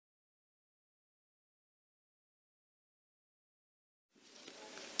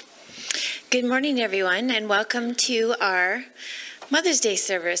Good morning, everyone, and welcome to our Mother's Day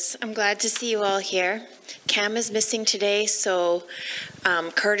service. I'm glad to see you all here. Cam is missing today, so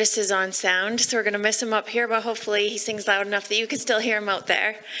Curtis is on sound, so we're going to miss him up here, but hopefully he sings loud enough that you can still hear him out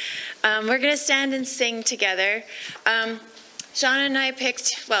there. We're going to stand and sing together. Sean and I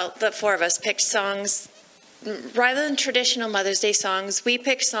picked, well, the four of us picked songs. Rather than traditional Mother's Day songs, we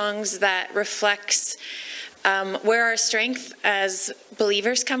picked songs that reflects where our strength as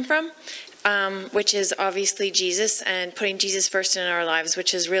believers come from. Which is obviously Jesus and putting Jesus first in our lives,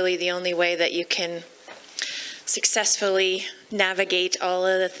 which is really the only way that you can successfully navigate all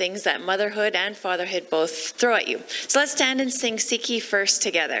of the things that motherhood and fatherhood both throw at you. So let's stand and sing Seek Ye First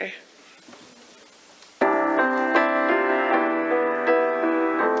together.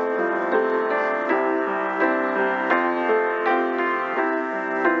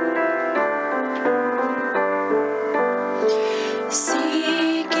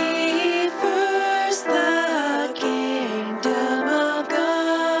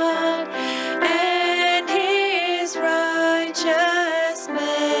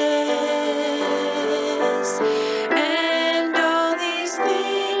 And all these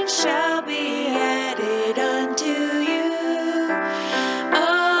things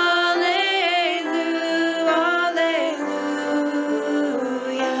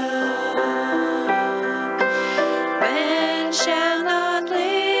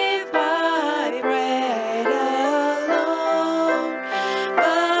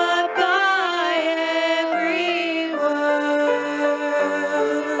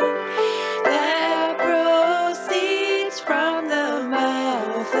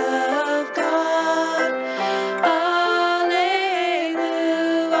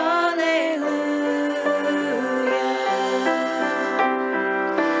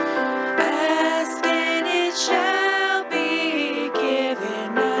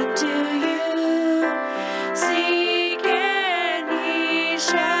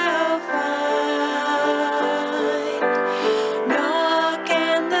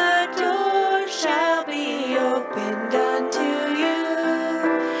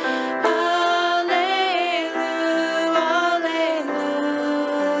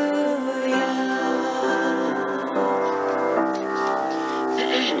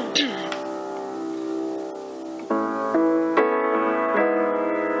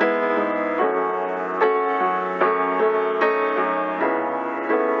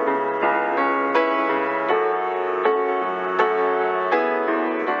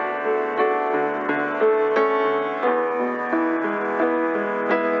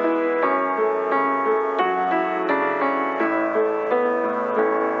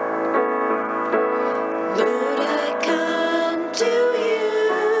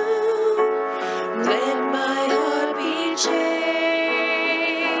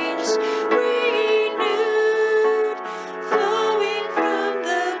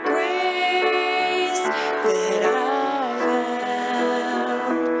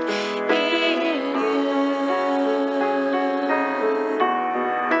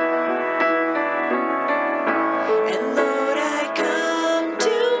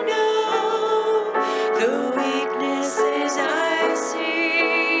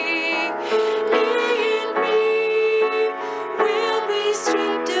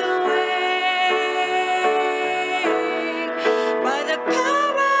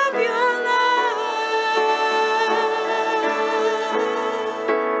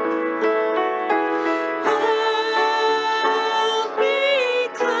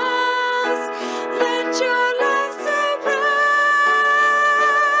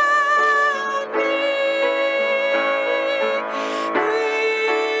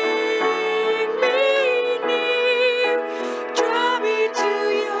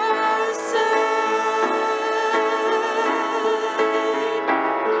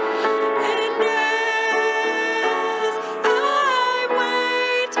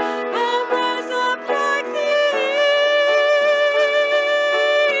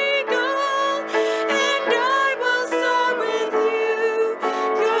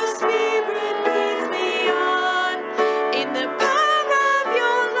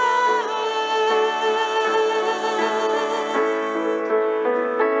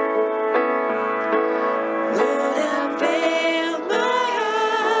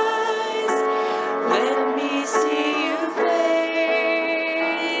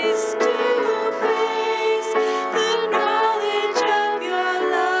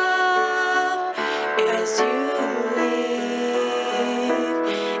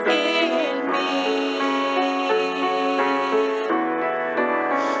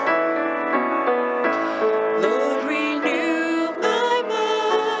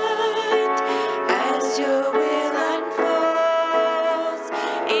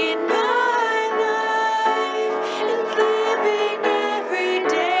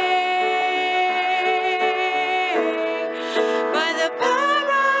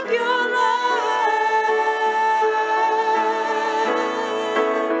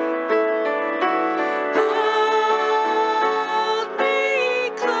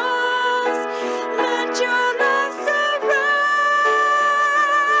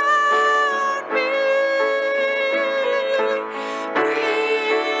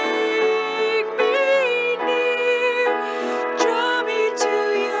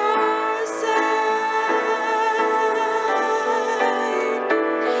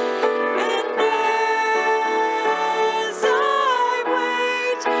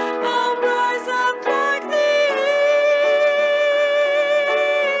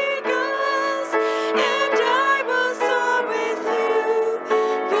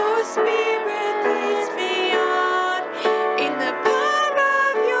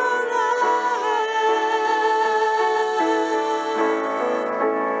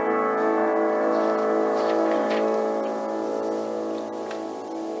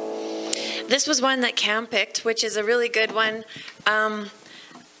this was one that Cam picked, which is a really good one.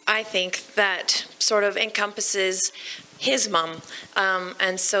 I think that sort of encompasses his mom.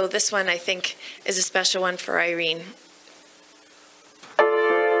 And so this one, I think, is a special one for Irene.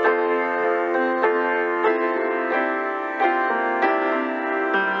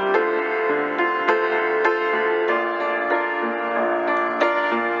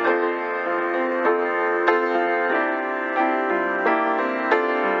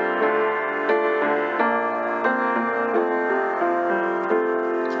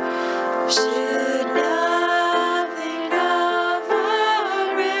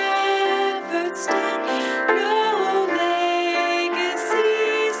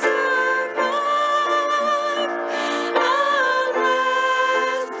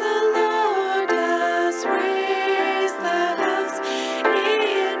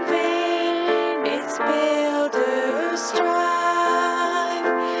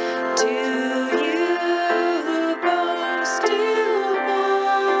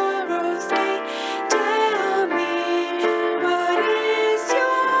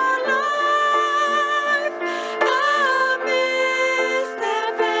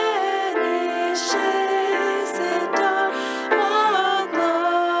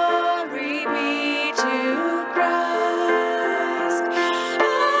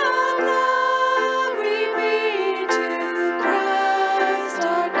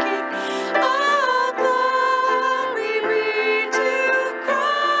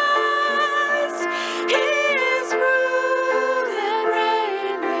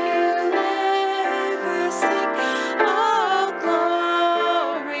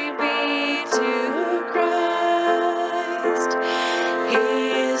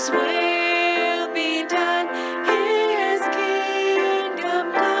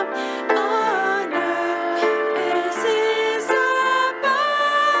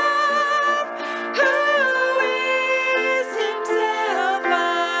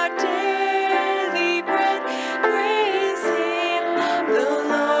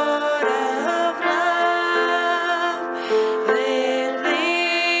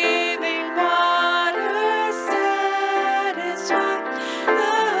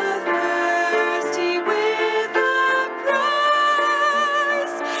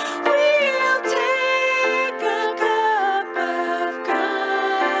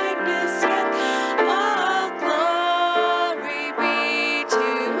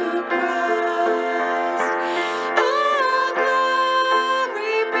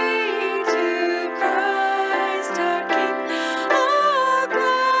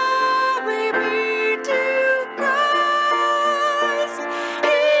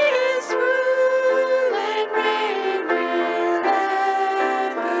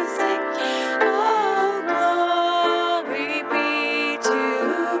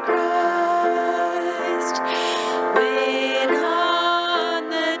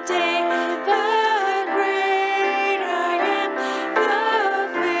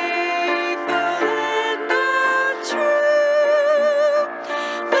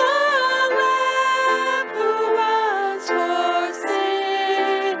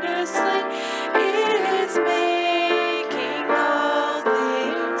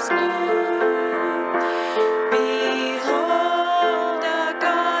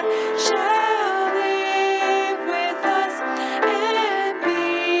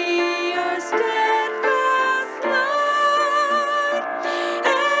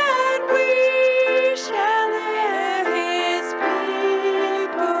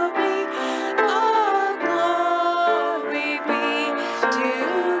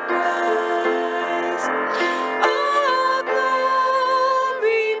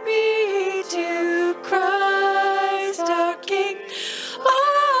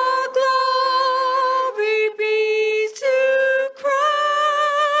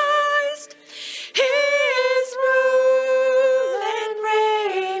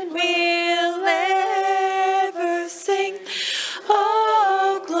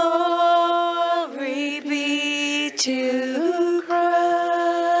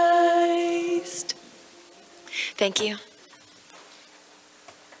 Thank you.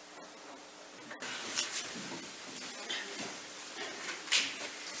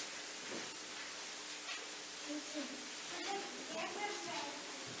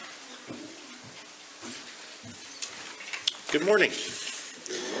 Good morning.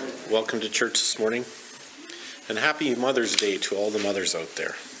 Welcome to church this morning, and happy Mother's Day to all the mothers out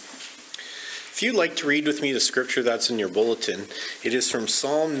there. If you'd like to read with me the scripture that's in your bulletin, it is from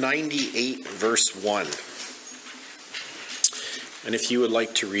Psalm 98, verse 1. And if you would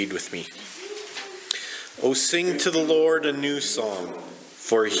like to read with me. Oh, sing to the Lord a new song,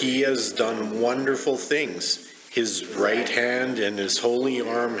 For he has done wonderful things. His right hand and his holy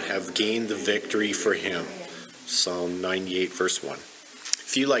arm have gained the victory for him. Psalm 98, verse 1.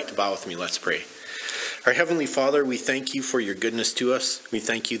 If you'd like to bow with me, let's pray. Our Heavenly Father, we thank you for your goodness to us. We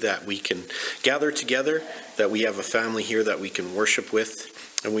thank you that we can gather together, that we have a family here that we can worship with.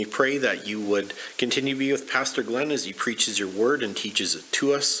 And we pray that you would continue to be with Pastor Glenn as he preaches your word and teaches it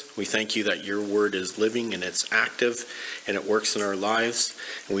to us. We thank you that your word is living and it's active and it works in our lives.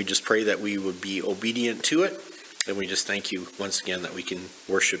 And we just pray that we would be obedient to it. And we just thank you once again that we can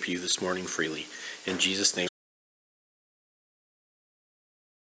worship you this morning freely. In Jesus' name.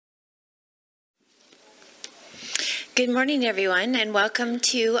 Good morning, everyone, and welcome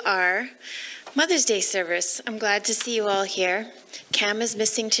to our Mother's Day service. I'm glad to see you all here. Cam is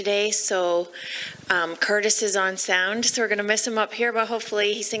missing today, so Curtis is on sound, so we're going to miss him up here, but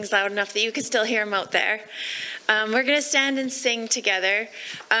hopefully he sings loud enough that you can still hear him out there. We're going to stand and sing together.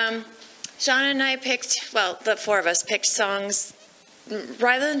 Sean and I the four of us picked songs.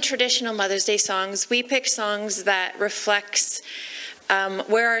 Rather than traditional Mother's Day songs, we picked songs that reflects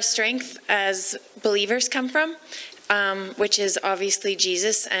where our strength as believers come from. Which is obviously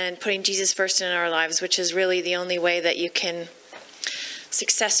Jesus and putting Jesus first in our lives, which is really the only way that you can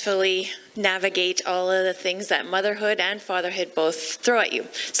successfully navigate all of the things that motherhood and fatherhood both throw at you.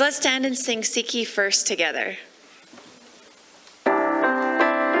 So let's stand and sing Seek Ye First together.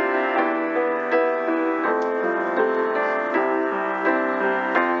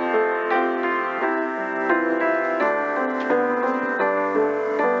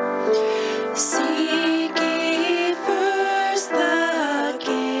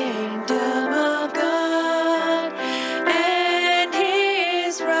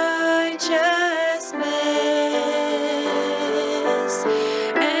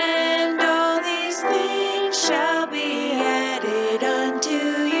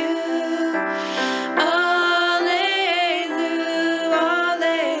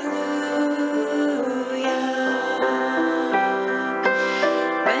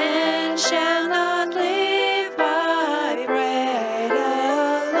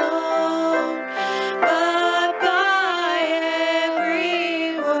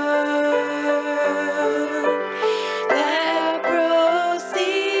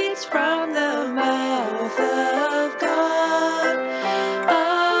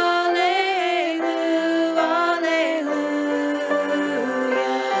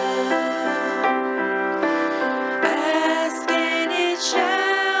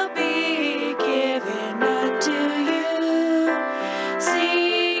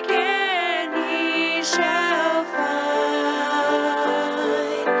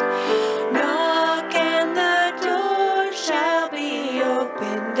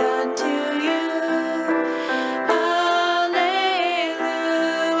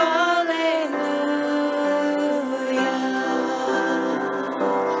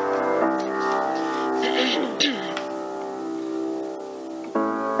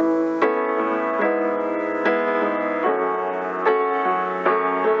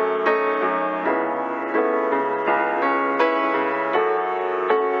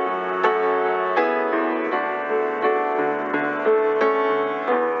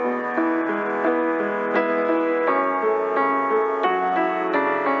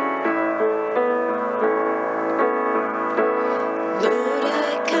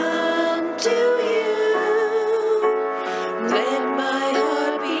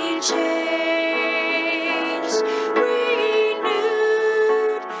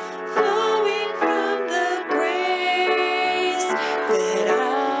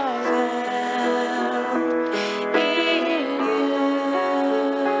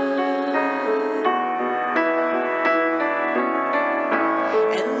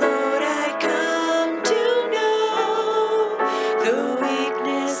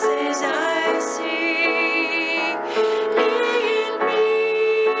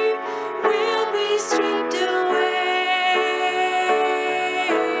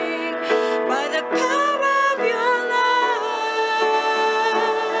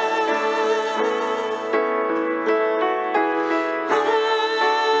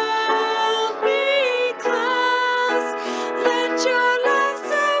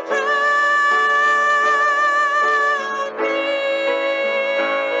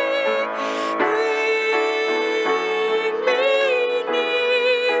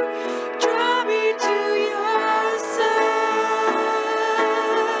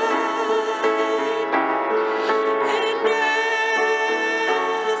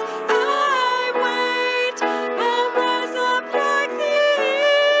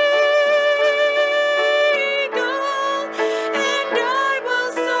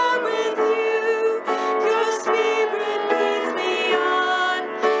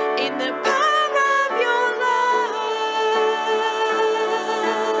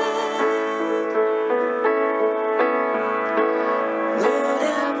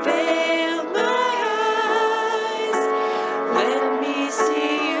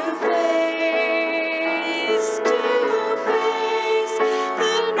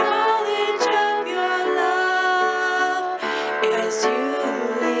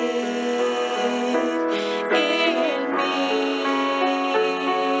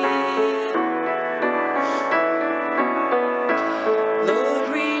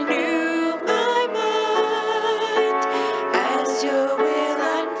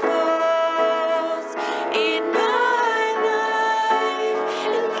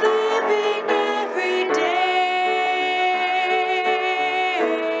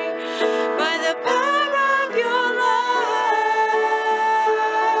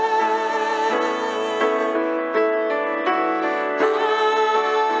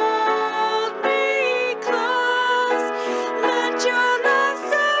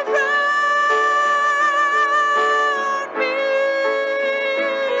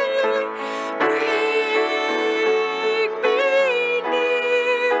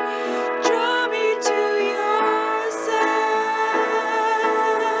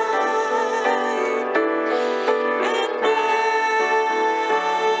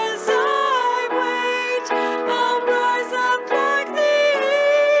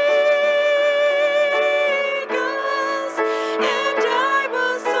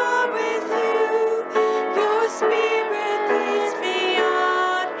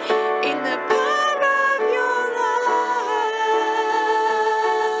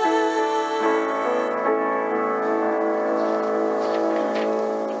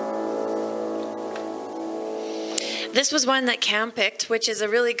 This was one that Cam picked, which is a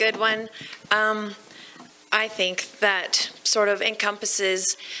really good one. I think that sort of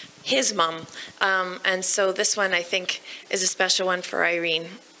encompasses his mom. And so this one, I think, is a special one for Irene.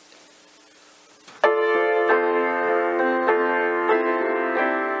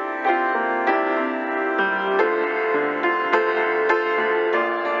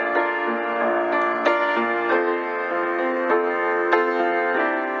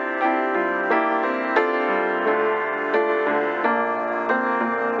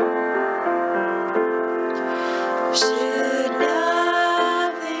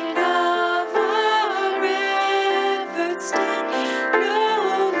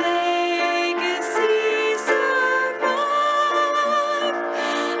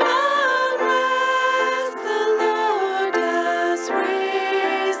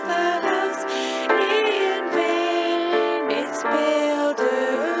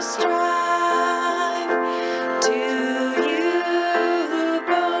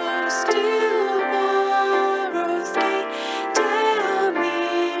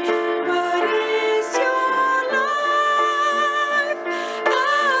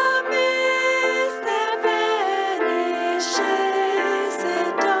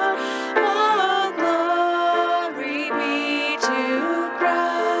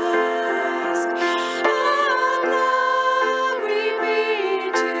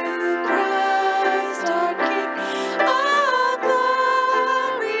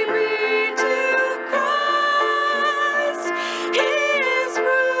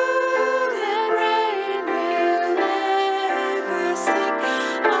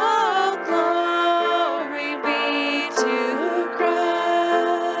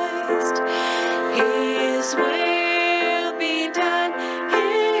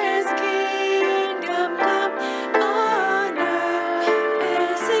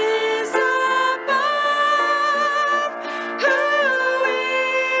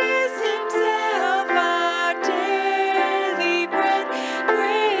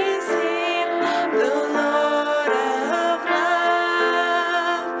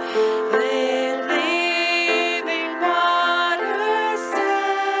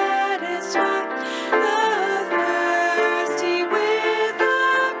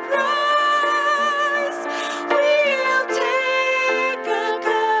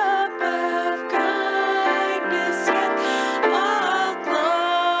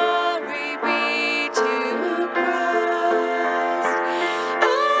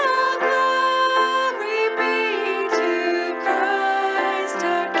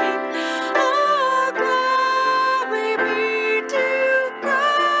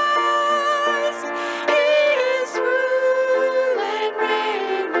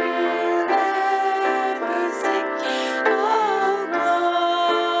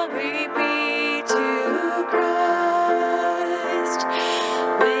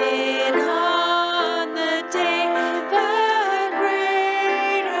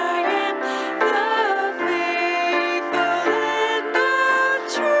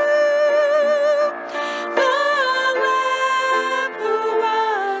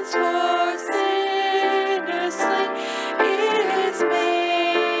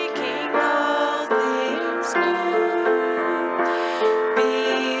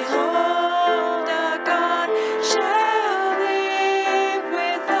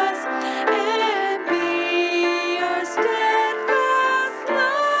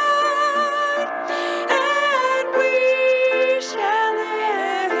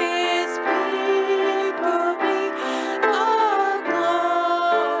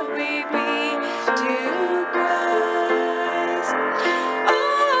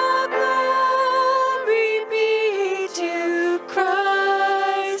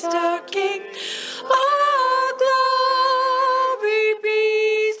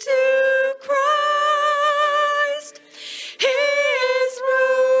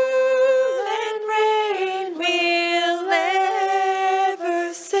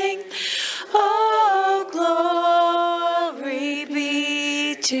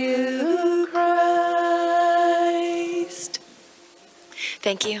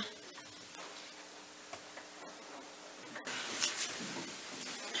 Thank you.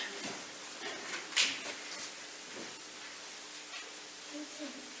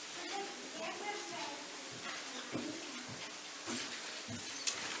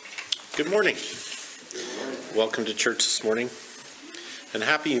 Good morning. Welcome to church this morning, and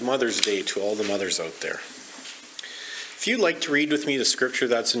happy Mother's Day to all the mothers out there. If you'd like to read with me the scripture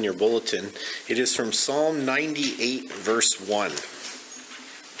that's in your bulletin, it is from Psalm 98, verse 1.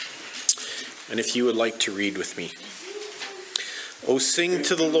 And if you would like to read with me. Oh, sing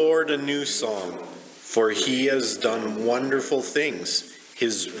to the Lord a new song. For he has done wonderful things.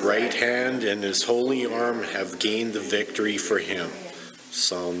 His right hand and his holy arm have gained the victory for him.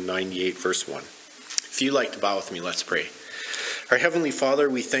 Psalm 98, verse 1. If you'd like to bow with me, let's pray. Our Heavenly Father,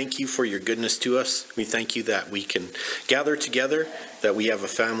 we thank you for your goodness to us. We thank you that we can gather together, that we have a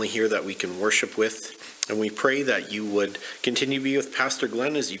family here that we can worship with. And we pray that you would continue to be with Pastor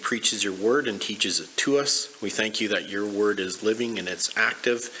Glenn as he preaches your word and teaches it to us. We thank you that your word is living and it's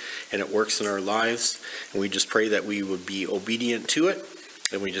active and it works in our lives. And we just pray that we would be obedient to it.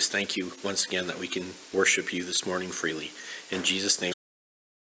 And we just thank you once again that we can worship you this morning freely. In Jesus' name.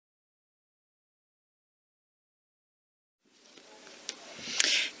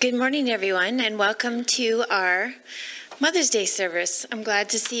 Good morning, everyone, and welcome to our Mother's Day service. I'm glad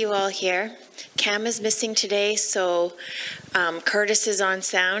to see you all here. Cam is missing today, so Curtis is on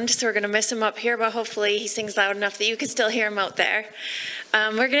sound, so we're going to miss him up here, but hopefully he sings loud enough that you can still hear him out there.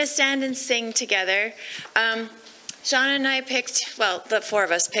 We're going to stand and sing together. Sean and I picked, well, the four of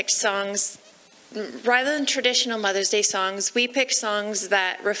us picked songs. Rather than traditional Mother's Day songs, we picked songs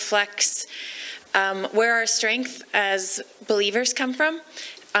that reflects where our strength as believers come from.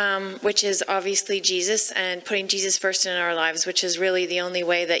 Which is obviously Jesus and putting Jesus first in our lives, which is really the only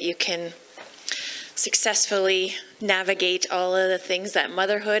way that you can successfully navigate all of the things that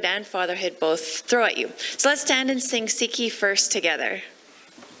motherhood and fatherhood both throw at you. So let's stand and sing Seek Ye First together.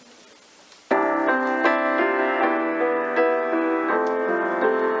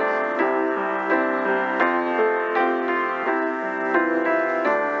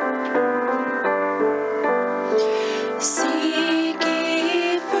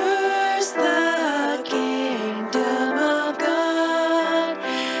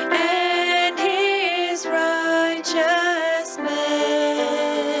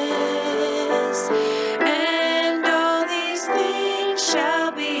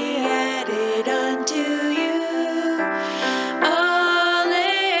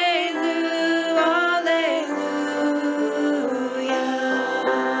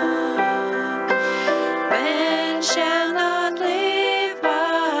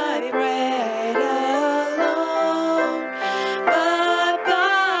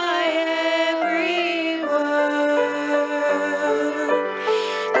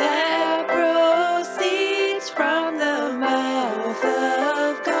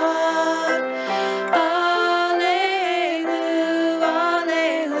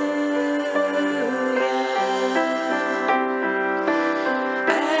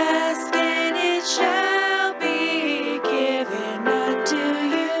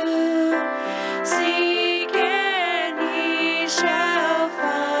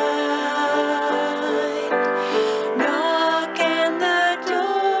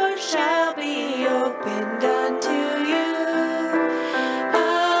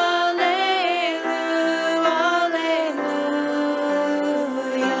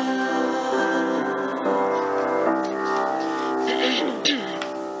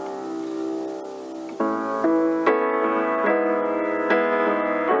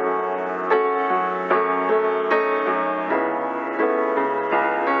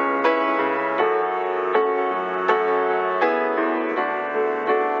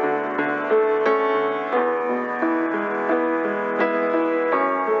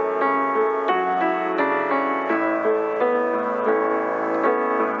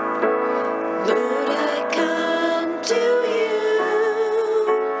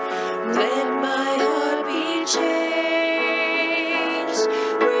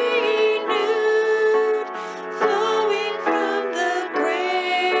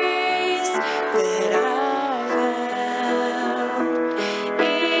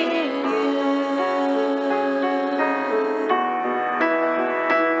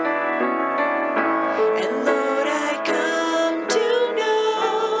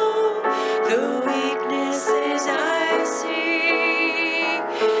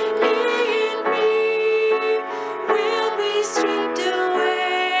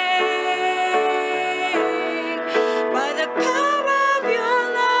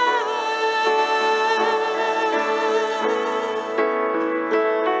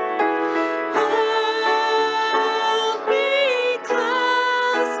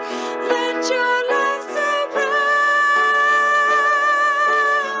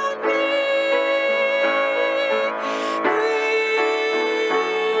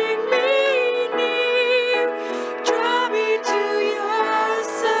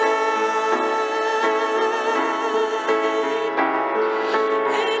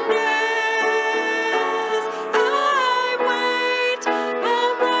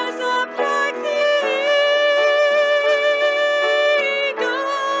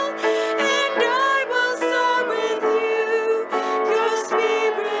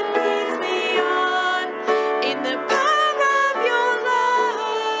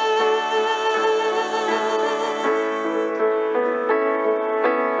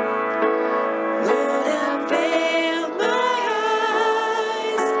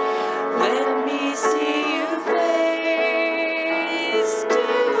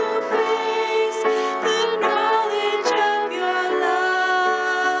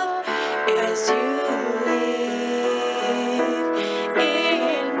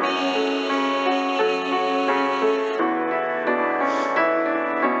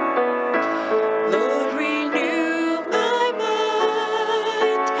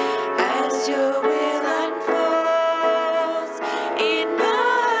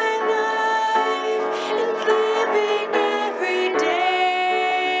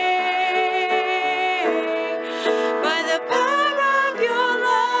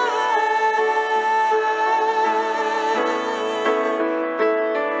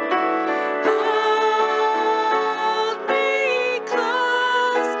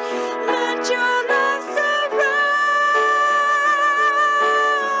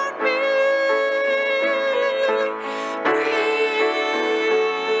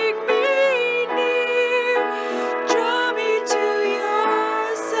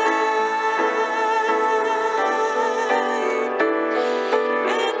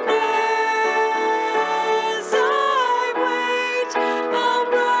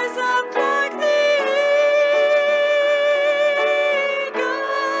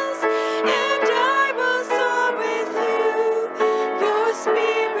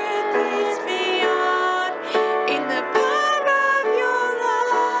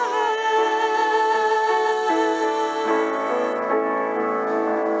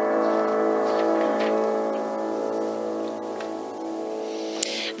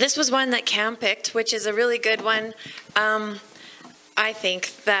 This was one that Cam picked, which is a really good one. I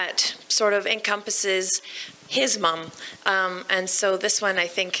think that sort of encompasses his mom. And so this one, I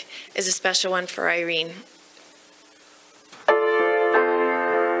think, is a special one for Irene.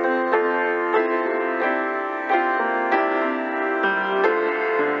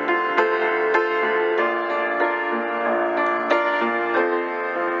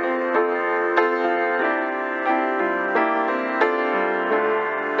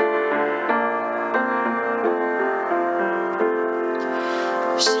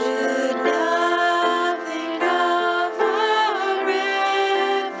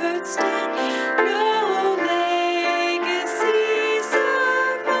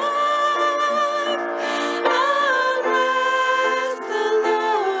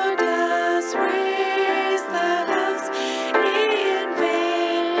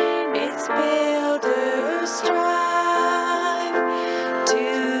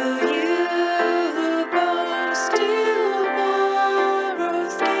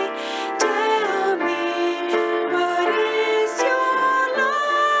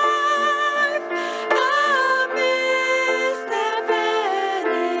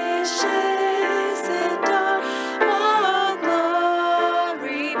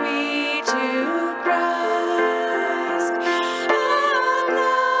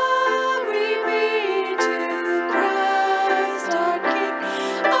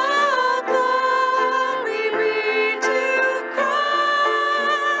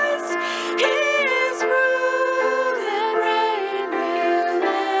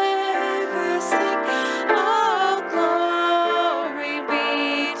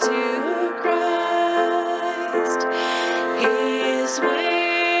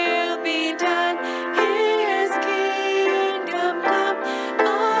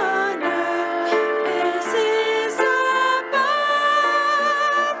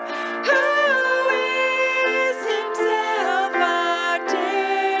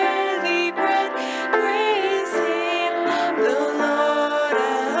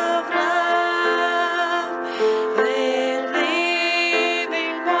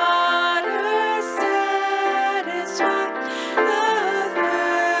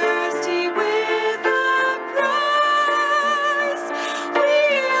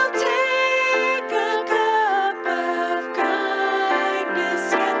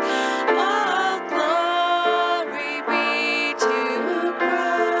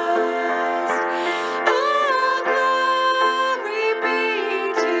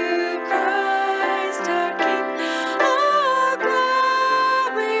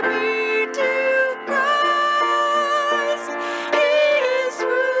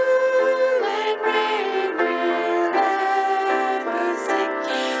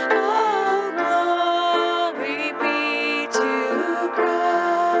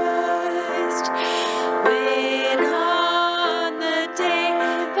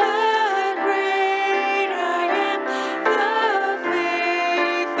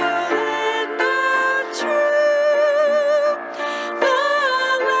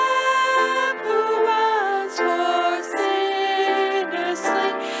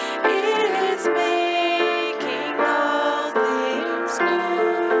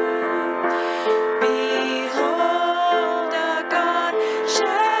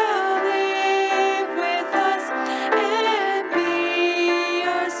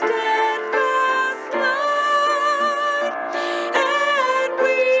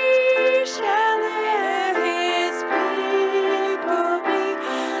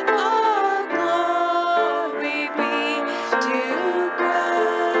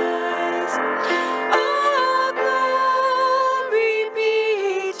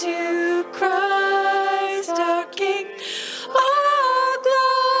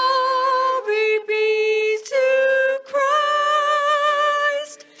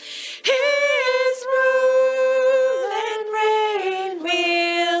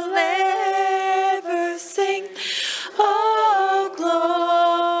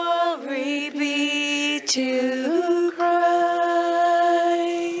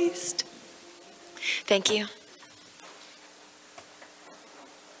 Thank you.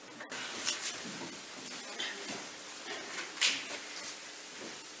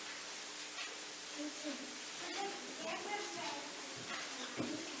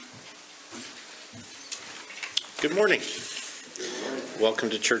 Good morning. Welcome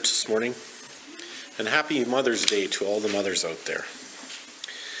to church this morning, and happy Mother's Day to all the mothers out there.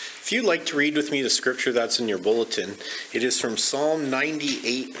 If you'd like to read with me the scripture that's in your bulletin, it is from Psalm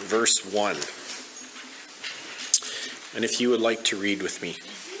 98, verse 1. And if you would like to read with me.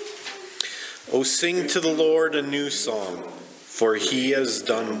 Oh, sing to the Lord a new song, For he has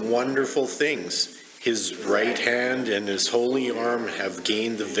done wonderful things. His right hand and his holy arm have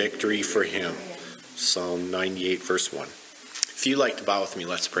gained the victory for him. Psalm 98, verse 1. If you'd like to bow with me,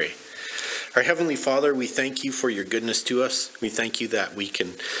 let's pray. Our Heavenly Father, we thank you for your goodness to us. We thank you that we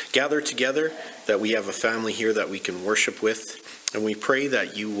can gather together, that we have a family here that we can worship with. And we pray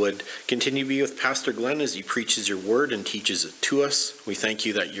that you would continue to be with Pastor Glenn as he preaches your word and teaches it to us. We thank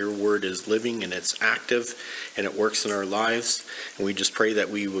you that your word is living and it's active and it works in our lives. And we just pray that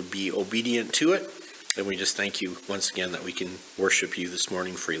we would be obedient to it. And we just thank you once again that we can worship you this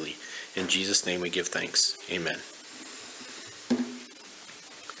morning freely. In Jesus' name we give thanks. Amen.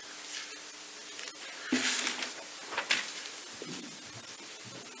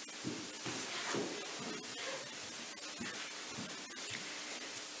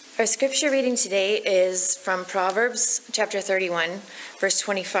 Our scripture reading today is from Proverbs chapter 31, verse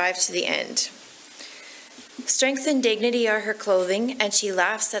 25 to the end. Strength and dignity are her clothing, and she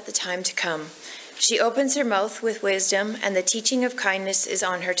laughs at the time to come. She opens her mouth with wisdom, and the teaching of kindness is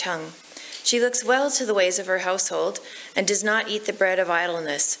on her tongue. She looks well to the ways of her household, and does not eat the bread of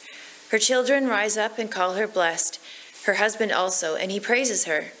idleness. Her children rise up and call her blessed, her husband also, and he praises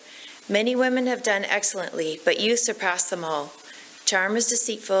her. Many women have done excellently, but you surpass them all. Charm is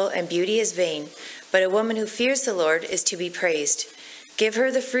deceitful and beauty is vain, but a woman who fears the Lord is to be praised. Give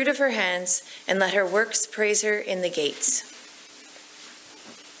her the fruit of her hands, and let her works praise her in the gates.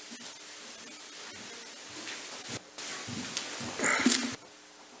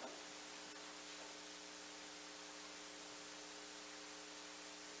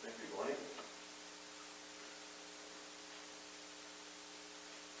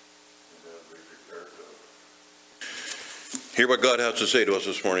 Hear what God has to say to us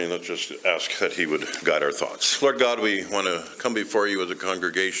this morning. Let's just ask that he would guide our thoughts. Lord God, we want to come before you as a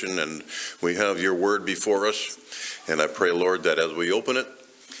congregation, and we have your word before us. And I pray, Lord, that as we open it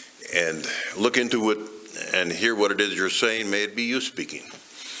and look into it and hear what it is you're saying, may it be you speaking.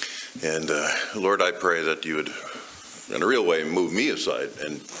 And Lord, I pray that you would, in a real way, move me aside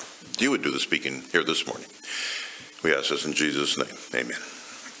and you would do the speaking here this morning. We ask this in Jesus' name. Amen.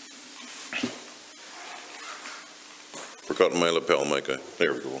 Forgot my lapel, Micah.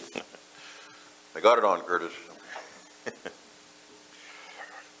 There we go. I got it on, Curtis.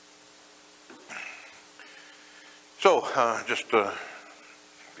 So, just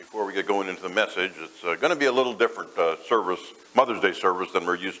before we get going into the message, it's going to be a little different service, Mother's Day service, than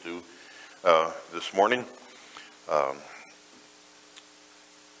we're used to this morning.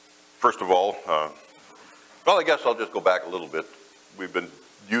 First of all, well, I guess I'll just go back a little bit. We've been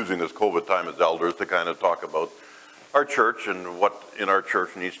using this COVID time as elders to kind of talk about our church and what in our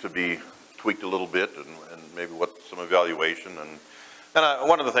church needs to be tweaked a little bit, and maybe what some evaluation. And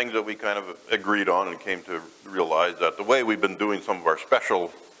one of the things that we kind of agreed on and came to realize that the way we've been doing some of our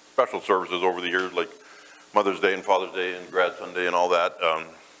special services over the years, like Mother's Day and Father's Day and Grad Sunday and all that,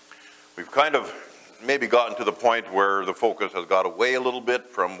 we've kind of maybe gotten to the point where the focus has got away a little bit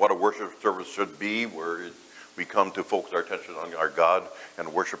from what a worship service should be, where we come to focus our attention on our God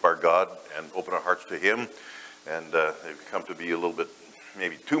and worship our God and open our hearts to him. And they've come to be a little bit,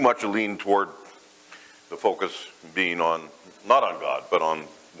 maybe too much a lean toward the focus being on, not on God, but on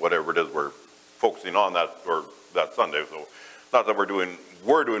whatever it is we're focusing on that Sunday. So not that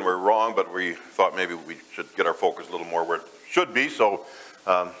we're wrong, but we thought maybe we should get our focus a little more where it should be. So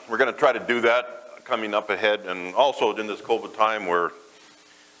we're going to try to do that coming up ahead. And also in this COVID time, we're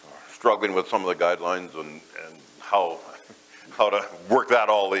struggling with some of the guidelines and how to work that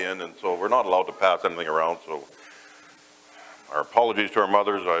all in, and so we're not allowed to pass anything around. So our apologies to our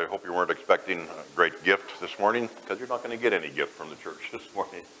mothers. I hope you weren't expecting a great gift this morning, because you're not going to get any gift from the church this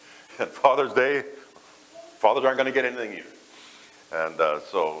morning. And Father's Day, fathers aren't going to get anything either. And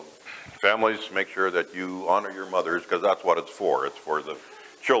so families, make sure that you honor your mothers, because that's what it's for. It's for the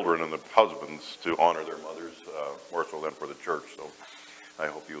children and the husbands to honor their mothers, more so than for the church. So I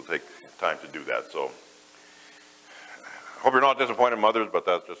hope you'll take time to do that. So I hope you're not disappointed, mothers, but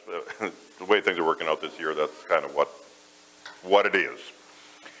that's just the way things are working out this year. That's kind of what it is.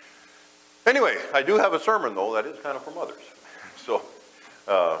 Anyway, I do have a sermon, though, that is kind of for mothers. So,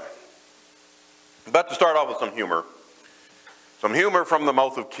 but to start off with some humor from the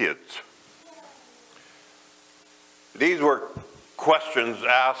mouth of kids. These were questions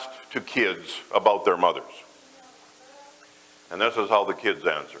asked to kids about their mothers. And this is how the kids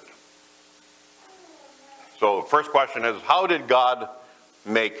answered. So the first question is, how did God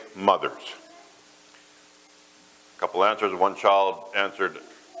make mothers? A couple answers. One child answered,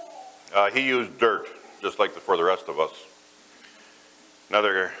 he used dirt, just like for the rest of us.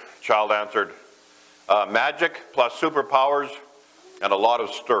 Another child answered, magic plus superpowers and a lot of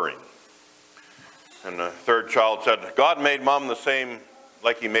stirring. And the third child said, God made Mom the same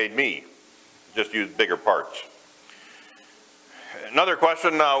like he made me, just used bigger parts. Another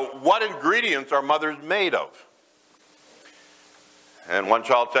question, what ingredients are mothers made of? And one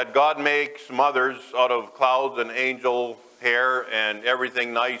child said, God makes mothers out of clouds and angel hair and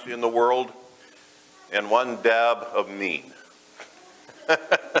everything nice in the world, and one dab of mean.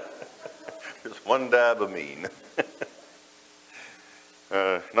 Just one dab of mean.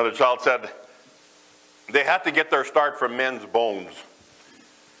 Another child said, they had to get their start from men's bones.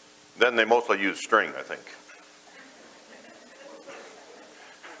 Then they mostly use string, I think.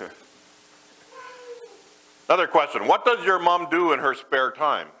 Another question, what does your mom do in her spare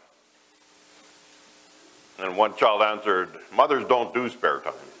time? And one child answered, mothers don't do spare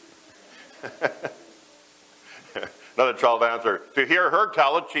time. Another child answered, to hear her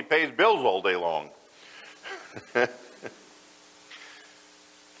tell it, she pays bills all day long.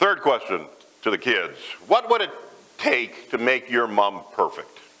 Third question to the kids, what would it take to make your mom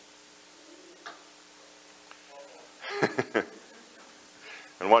perfect?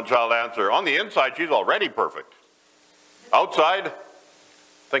 And one child answered, on the inside, she's already perfect. Outside,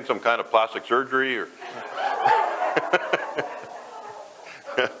 think some kind of plastic surgery or...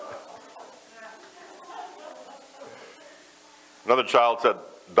 Another child said,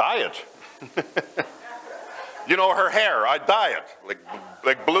 diet. You know, her hair, I dye it,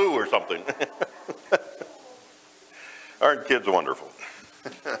 like blue or something. Aren't kids wonderful?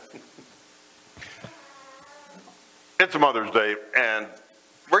 It's Mother's Day, and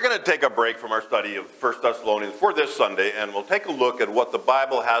we're going to take a break from our study of 1 Thessalonians for this Sunday, and we'll take a look at what the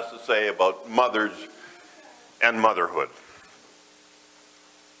Bible has to say about mothers and motherhood.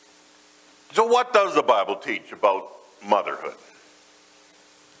 So what does the Bible teach about motherhood?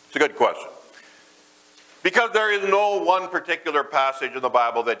 It's a good question. Because there is no one particular passage in the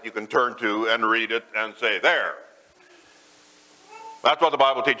Bible that you can turn to and read it and say, there. That's what the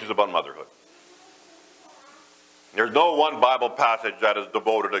Bible teaches about motherhood. There's no one Bible passage that is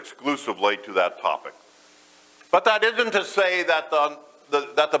devoted exclusively to that topic. But that isn't to say that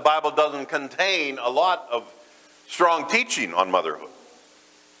the Bible doesn't contain a lot of strong teaching on motherhood.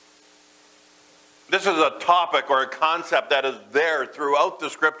 This is a topic or a concept that is there throughout the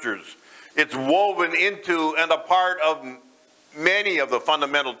Scriptures. It's woven into and a part of many of the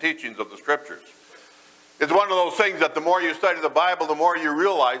fundamental teachings of the Scriptures. It's one of those things that the more you study the Bible, the more you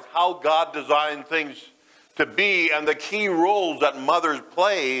realize how God designed things to be and the key roles that mothers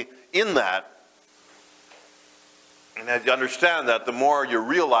play in that. And as you understand that, the more you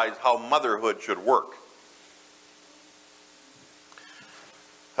realize how motherhood should work.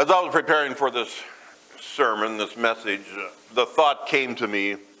 As I was preparing for this sermon, this message, the thought came to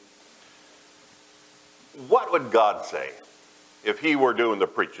me, what would God say if he were doing the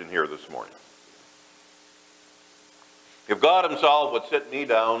preaching here this morning? If God himself would sit me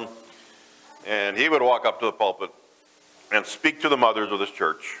down and he would walk up to the pulpit and speak to the mothers of this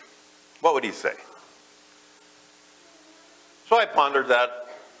church, what would he say? So I pondered that,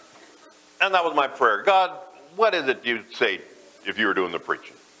 and that was my prayer. God, what is it you'd say if you were doing the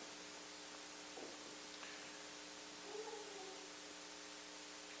preaching?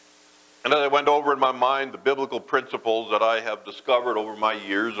 And as I went over in my mind the biblical principles that I have discovered over my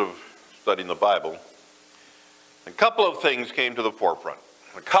years of studying the Bible, a couple of things came to the forefront.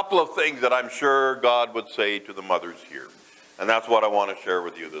 A couple of things that I'm sure God would say to the mothers here. And that's what I want to share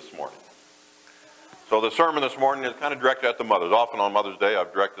with you this morning. So the sermon this morning is kind of directed at the mothers. Often on Mother's Day,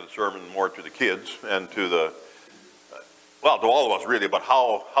 I've directed the sermon more to the kids and to the, well, to all of us really, about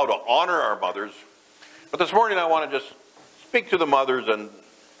how to honor our mothers. But this morning I want to just speak to the mothers,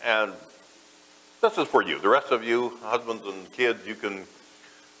 and this is for you. The rest of you, husbands and kids, you can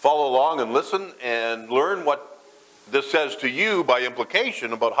follow along and listen and learn what this says to you by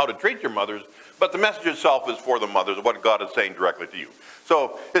implication about how to treat your mothers. But the message itself is for the mothers, what God is saying directly to you.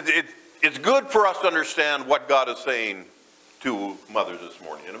 So it's good for us to understand what God is saying to mothers this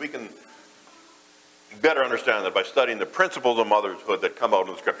morning. And we can better understand that by studying the principles of motherhood that come out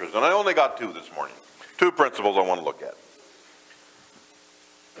in the Scriptures. And I only got two this morning. Two principles I want to look at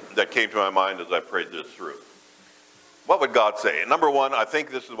that came to my mind as I prayed this through. What would God say? Number one, I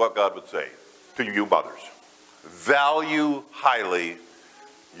think this is what God would say to you mothers. Value highly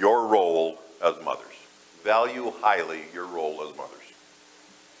your role as mothers. Value highly your role as mothers.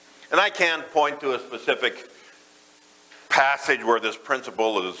 And I can't point to a specific passage where this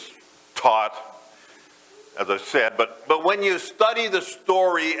principle is taught, as I said, but when you study the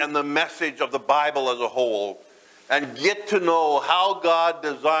story and the message of the Bible as a whole, and get to know how God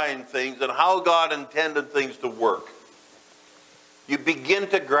designed things and how God intended things to work, you begin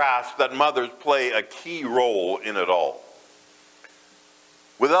to grasp that mothers play a key role in it all.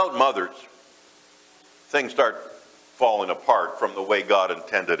 Without mothers, things start falling apart from the way God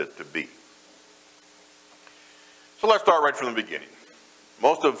intended it to be. So let's start right from the beginning.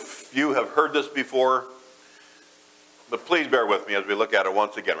 Most of you have heard this before, but please bear with me as we look at it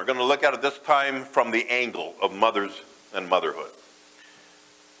once again. We're going to look at it this time from the angle of mothers and motherhood.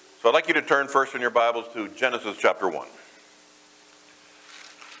 So I'd like you to turn first in your Bibles to Genesis chapter 1.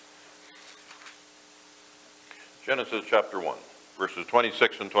 Genesis chapter 1, verses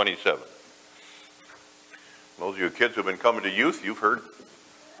 26 and 27. Those of you kids who've been coming to youth, you've heard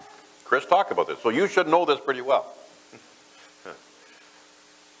Chris talk about this, so you should know this pretty well.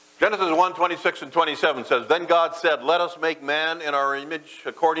 Genesis 1, 26 and 27 says, Then God said, Let us make man in our image,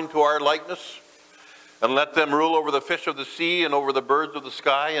 according to our likeness, and let them rule over the fish of the sea, and over the birds of the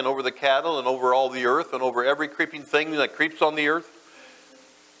sky, and over the cattle, and over all the earth, and over every creeping thing that creeps on the earth.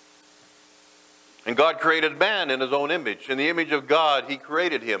 And God created man in his own image. In the image of God he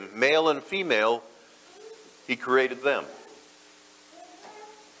created him. Male and female he created them.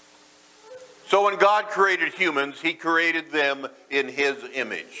 So when God created humans, he created them in his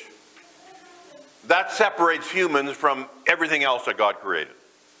image. That separates humans from everything else that God created.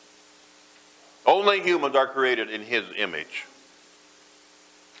 Only humans are created in his image.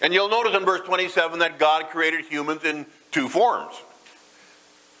 And you'll notice in verse 27 that God created humans in two forms,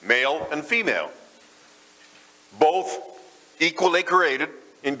 male and female, both equally created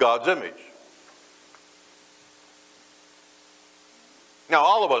in God's image. Now,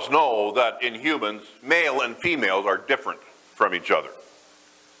 all of us know that in humans, male and females are different from each other.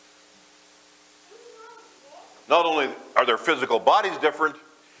 Not only are their physical bodies different,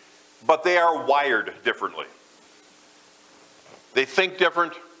 but they are wired differently. They think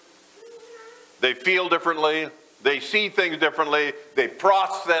different, they feel differently, they see things differently, they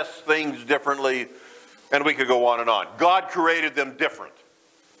process things differently, and we could go on and on. God created them different.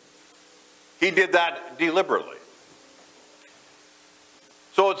 He did that deliberately.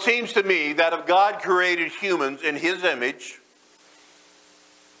 So it seems to me that if God created humans in his image,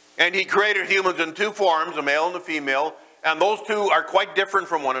 and he created humans in two forms, a male and a female, and those two are quite different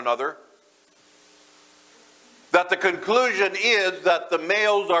from one another, that the conclusion is that the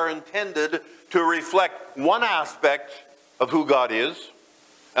males are intended to reflect one aspect of who God is,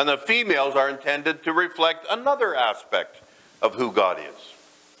 and the females are intended to reflect another aspect of who God is.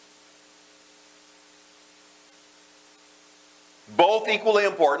 Both equally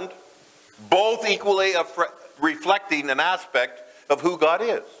important, both equally reflecting an aspect of who God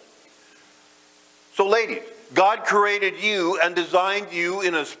is. So ladies, God created you and designed you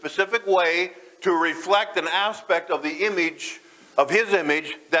in a specific way to reflect an aspect of the image, of his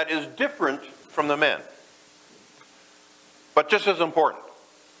image, that is different from the men. But just as important.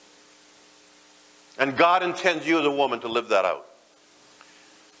 And God intends you as a woman to live that out.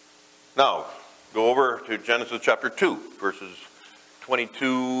 Now, go over to Genesis chapter 2, verses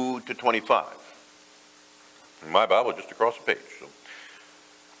 22 to 25. In my Bible, just across the page. So,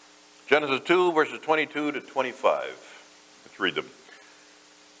 Genesis 2, verses 22 to 25. Let's read them.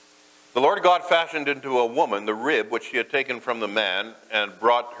 The Lord God fashioned into a woman the rib which he had taken from the man and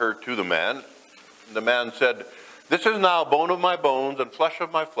brought her to the man. The man said, This is now bone of my bones and flesh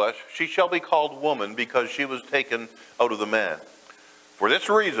of my flesh. She shall be called woman because she was taken out of the man. For this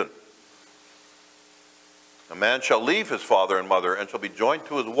reason, a man shall leave his father and mother and shall be joined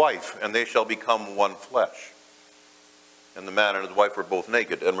to his wife, and they shall become one flesh. And the man and his wife were both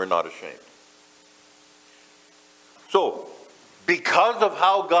naked and were not ashamed. So, because of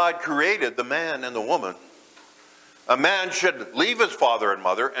how God created the man and the woman, a man should leave his father and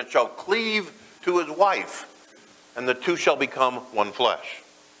mother and shall cleave to his wife, and the two shall become one flesh.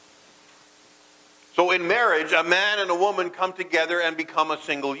 So in marriage, a man and a woman come together and become a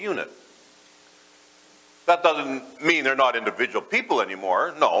single unit. That doesn't mean they're not individual people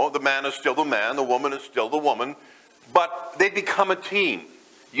anymore. No, the man is still the man, the woman is still the woman. But they become a team,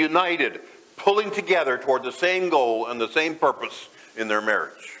 united, pulling together toward the same goal and the same purpose in their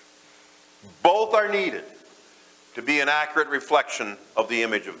marriage. Both are needed to be an accurate reflection of the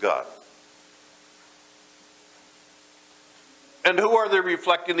image of God. And who are they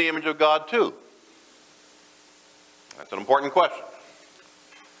reflecting the image of God to? That's an important question.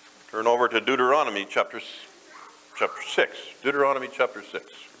 Turn over to Deuteronomy chapter 6. Deuteronomy chapter 6.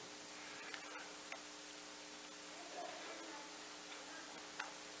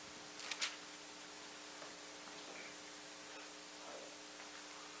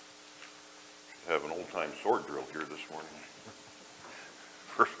 Have an old-time sword drill here this morning.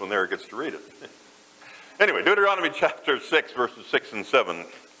 First one there gets to read it. Anyway, Deuteronomy chapter 6, verses 6 and 7.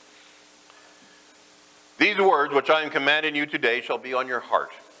 These words which I am commanding you today shall be on your heart.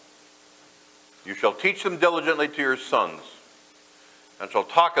 You shall teach them diligently to your sons, and shall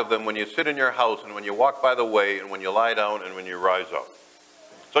talk of them when you sit in your house, and when you walk by the way, and when you lie down, and when you rise up.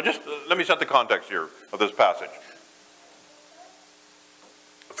 So just let me set the context here of this passage.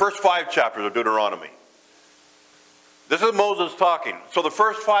 The first 5 chapters of Deuteronomy. This is Moses talking. So the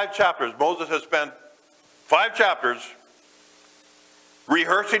first 5 chapters, Moses has spent 5 chapters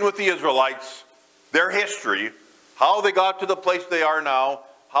rehearsing with the Israelites their history, how they got to the place they are now,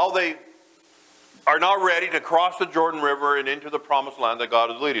 how they are now ready to cross the Jordan River and into the promised land that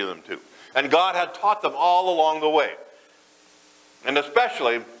God is leading them to. And God had taught them all along the way. And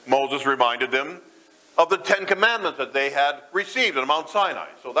especially, Moses reminded them of the 10 commandments that they had received on Mount Sinai.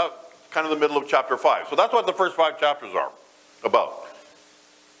 So that's kind of the middle of chapter 5. So that's what the first 5 chapters are about.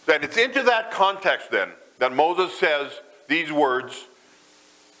 And it's into that context then that Moses says these words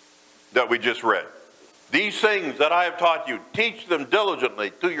that we just read. These things that I have taught you, teach them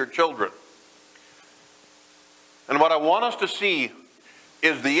diligently to your children. And what I want us to see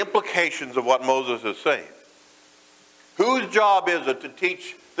is the implications of what Moses is saying. Whose job is it to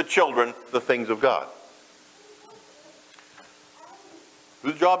teach the children the things of God?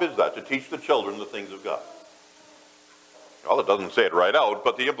 Whose job is that, to teach the children the things of God? Well, it doesn't say it right out,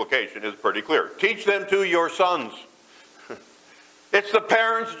 but the implication is pretty clear. Teach them to your sons. It's the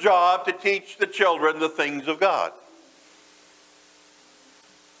parents' job to teach the children the things of God.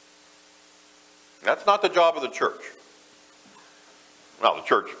 That's not the job of the church. Well, the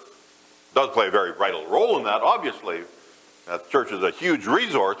church does play a very vital role in that, obviously. The church is a huge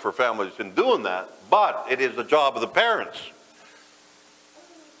resource for families in doing that, but it is the job of the parents,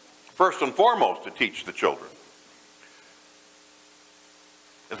 first and foremost, to teach the children.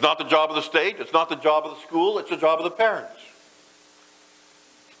 It's not the job of the state, it's not the job of the school, it's the job of the parents.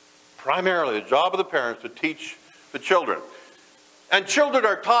 Primarily the job of the parents to teach the children. And children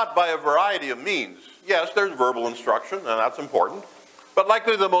are taught by a variety of means. Yes, there's verbal instruction, and that's important. But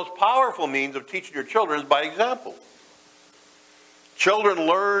likely the most powerful means of teaching your children is by example. Children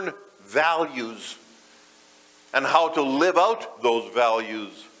learn values and how to live out those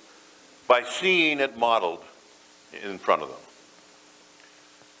values by seeing it modeled in front of them.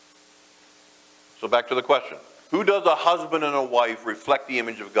 So back to the question. Who does a husband and a wife reflect the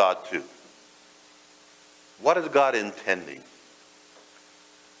image of God to? What is God intending?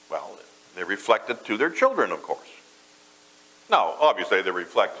 Well, they reflect it to their children, of course. Now, obviously, they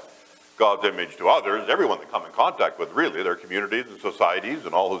reflect God's image to others, everyone they come in contact with, really, their communities and societies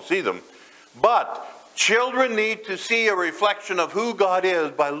and all who see them. But children need to see a reflection of who God is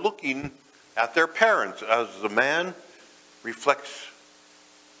by looking at their parents, as the man reflects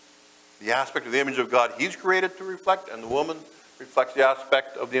the aspect of the image of God he's created to reflect, and the woman reflects the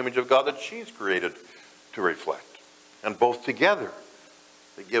aspect of the image of God that she's created to reflect. And both together,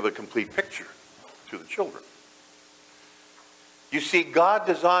 they give a complete picture to the children. You see, God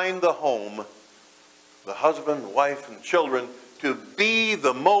designed the home, the husband, wife, and children, to be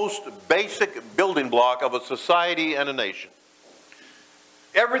the most basic building block of a society and a nation.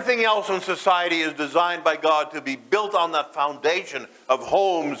 Everything else in society is designed by God to be built on that foundation of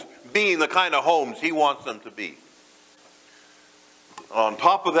homes being the kind of homes He wants them to be. On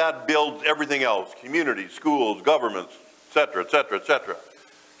top of that builds everything else, communities, schools, governments, etc., etc., etc.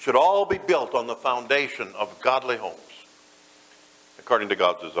 Should all be built on the foundation of godly homes, according to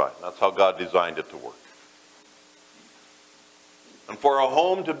God's design. That's how God designed it to work. And for a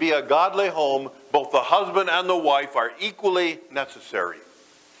home to be a godly home, both the husband and the wife are equally necessary,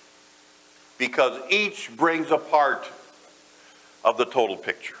 because each brings a part of the total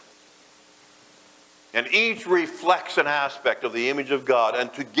picture. And each reflects an aspect of the image of God,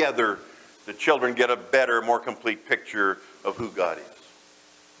 and together the children get a better, more complete picture of who God is.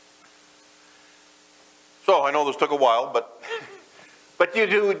 So, I know this took a while, but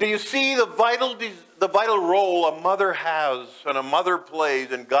do you see the vital role a mother has and a mother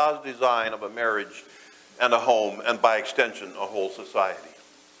plays in God's design of a marriage and a home, and by extension, a whole society?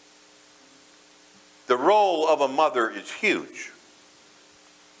 The role of a mother is huge.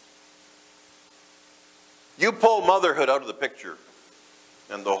 You pull motherhood out of the picture,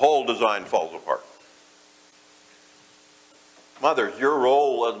 and the whole design falls apart. Mothers, your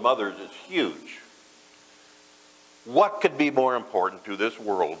role as mothers is huge. What could be more important to this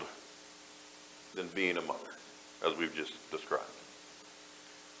world than being a mother, as we've just described?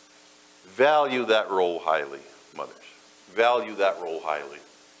 Value that role highly, mothers. Value that role highly.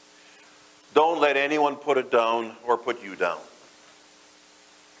 Don't let anyone put it down or put you down.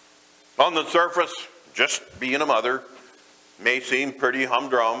 On the surface, just being a mother may seem pretty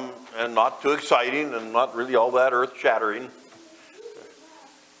humdrum and not too exciting and not really all that earth-shattering.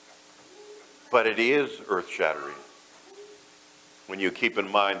 But it is earth-shattering when you keep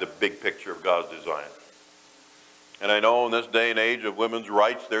in mind the big picture of God's design. And I know in this day and age of women's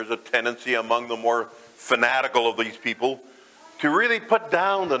rights, there's a tendency among the more fanatical of these people to really put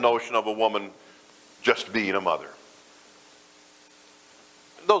down the notion of a woman just being a mother.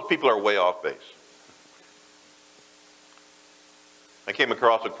 Those people are way off base. I came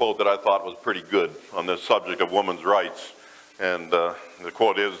across a quote that I thought was pretty good on this subject of women's rights. And the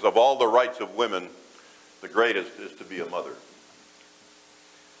quote is, "Of all the rights of women, the greatest is to be a mother."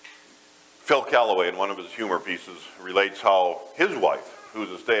 Phil Callaway, in one of his humor pieces, relates how his wife,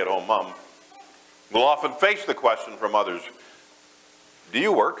 who's a stay-at-home mom, will often face the question from others, "Do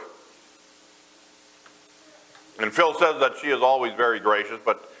you work?" And Phil says that she is always very gracious,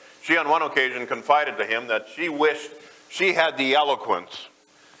 but she on one occasion confided to him that she wished she had the eloquence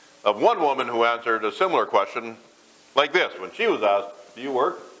of one woman who answered a similar question like this. When she was asked, "Do you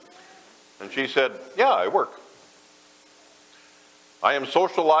work?" And she said, "Yeah, I work. I am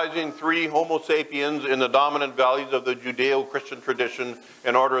socializing 3 Homo sapiens in the dominant values of the Judeo-Christian tradition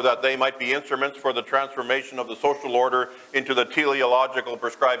in order that they might be instruments for the transformation of the social order into the teleological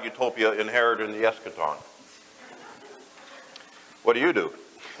prescribed utopia inherited in the eschaton." What do you do?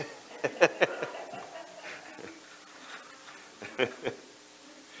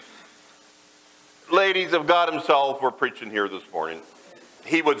 Ladies, if God himself were preaching here this morning,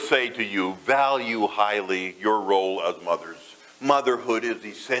 he would say to you, value highly your role as mothers. Motherhood is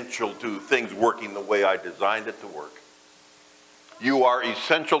essential to things working the way I designed it to work. You are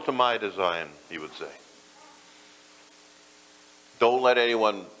essential to my design, he would say. Don't let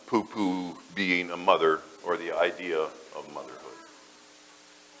anyone poo-poo being a mother or the idea of motherhood.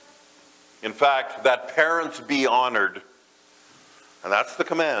 In fact, that parents be honored, and that's the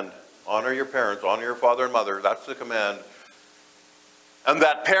command. Honor your parents, honor your father and mother, that's the command. And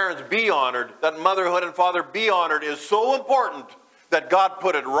that parents be honored, that motherhood and father be honored is so important that God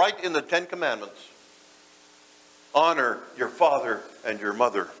put it right in the 10 Commandments. Honor your father and your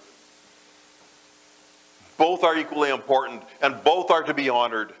mother. Both are equally important and both are to be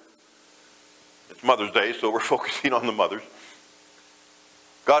honored. It's Mother's Day, so we're focusing on the mothers.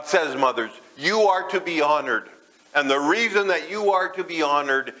 God says, mothers, you are to be honored. And the reason that you are to be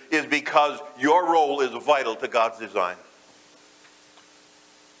honored is because your role is vital to God's design.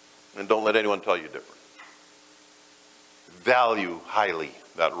 And don't let anyone tell you different. Value highly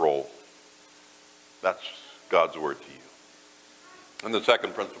that role. That's God's word to you. And the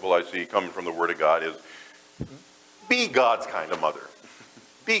second principle I see coming from the Word of God is be God's kind of mother.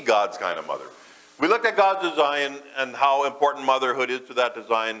 Be God's kind of mother. We looked at God's design and how important motherhood is to that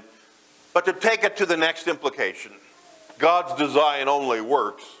design, but to take it to the next implication, God's design only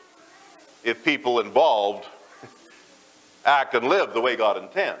works if people involved act and live the way God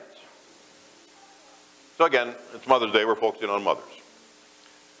intends. So again, it's Mother's Day, we're focusing on mothers.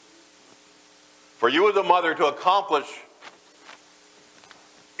 For you as a mother to accomplish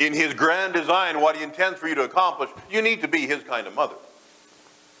in his grand design what he intends for you to accomplish, you need to be his kind of mother.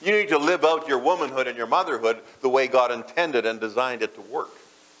 You need to live out your womanhood and your motherhood the way God intended and designed it to work.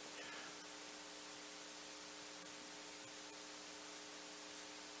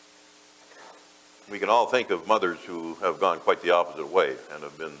 We can all think of mothers who have gone quite the opposite way and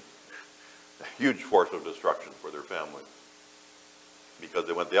have been a huge force of destruction for their family because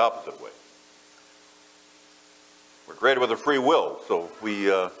they went the opposite way. We're created with a free will, so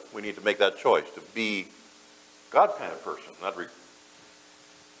we need to make that choice to be God's kind of person. That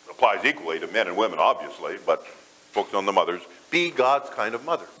applies equally to men and women, obviously, but focus on the mothers. Be God's kind of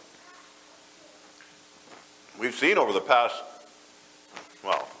mother. We've seen over the past,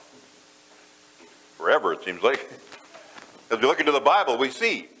 well, forever it seems like, as we look into the Bible, we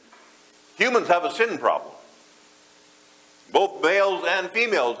see humans have a sin problem. Both males and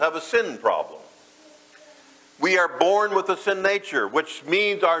females have a sin problem. We are born with a sin nature, which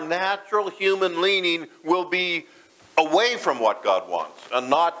means our natural human leaning will be away from what God wants and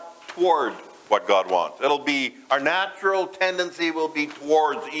not toward what God wants. It'll be, our natural tendency will be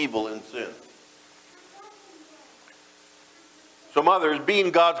towards evil and sin. So mothers, being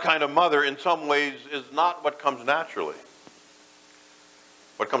God's kind of mother in some ways is not what comes naturally.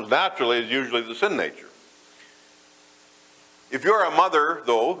 What comes naturally is usually the sin nature. If you're a mother,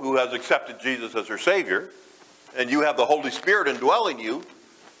 though, who has accepted Jesus as her Savior, and you have the Holy Spirit indwelling you,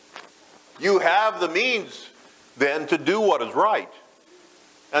 you have the means then to do what is right.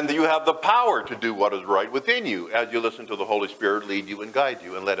 And you have the power to do what is right within you as you listen to the Holy Spirit lead you and guide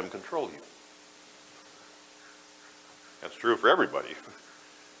you and let him control you. That's true for everybody,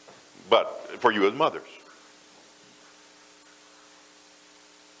 but for you as mothers.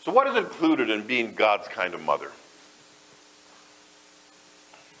 So what is included in being God's kind of mother?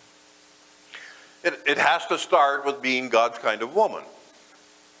 It has to start with being God's kind of woman.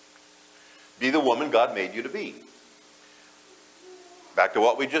 Be the woman God made you to be. Back to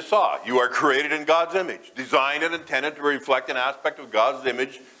what we just saw. You are created in God's image, designed and intended to reflect an aspect of God's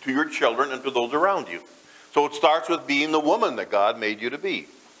image to your children and to those around you. So it starts with being the woman that God made you to be.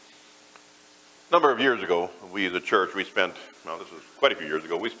 A number of years ago, we as a church, this was quite a few years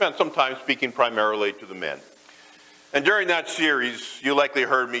ago, we spent some time speaking primarily to the men. And during that series, you likely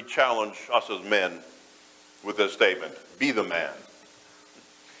heard me challenge us as men with this statement: be the man.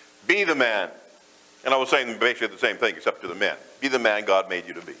 Be the man. And I was saying basically the same thing except to the men. Be the man God made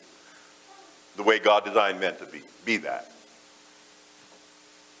you to be. The way God designed men to be. Be that.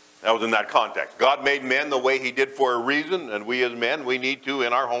 That was in that context. God made men the way he did for a reason, and we as men, we need to,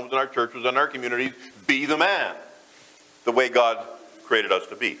 in our homes, in our churches, in our communities, be the man. The way God created us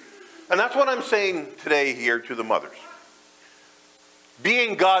to be. And that's what I'm saying today here to the mothers.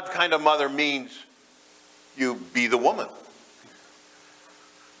 Being God's kind of mother means you be the woman.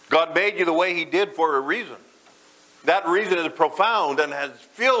 God made you the way he did for a reason. That reason is profound and has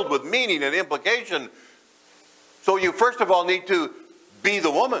filled with meaning and implication. So you first of all need to be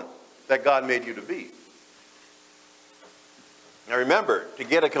the woman that God made you to be. Now remember, to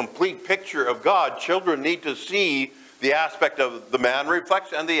get a complete picture of God, children need to see the aspect of the man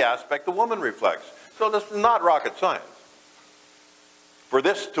reflects and the aspect the woman reflects. So this is not rocket science. For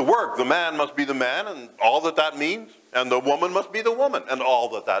this to work, the man must be the man and all that that means, and the woman must be the woman and all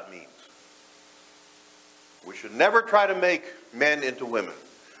that that means. We should never try to make men into women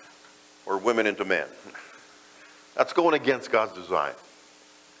or women into men. That's going against God's design.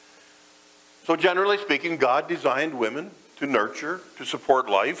 So generally speaking, God designed women to nurture, to support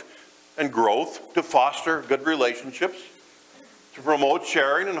life and growth, to foster good relationships, to promote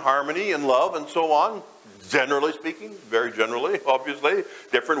sharing and harmony and love and so on. Generally speaking, very generally, obviously,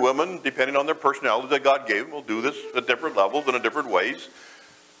 different women, depending on their personality that God gave them, will do this at different levels and in different ways.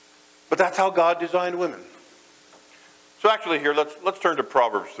 But that's how God designed women. So actually here, let's turn to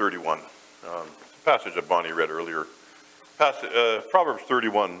Proverbs 31. The passage that Bonnie read earlier. Proverbs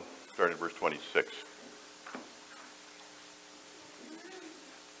 31, starting at verse 26.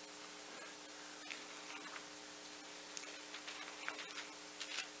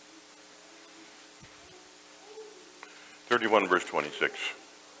 Verse 26.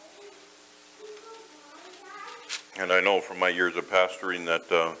 And I know from my years of pastoring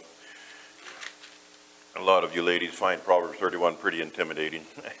that a lot of you ladies find Proverbs 31 pretty intimidating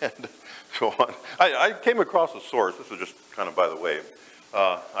and so on. I came across a source, this is just kind of by the way.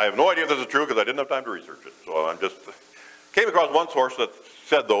 I have no idea if this is true because I didn't have time to research it. So I just came across one source that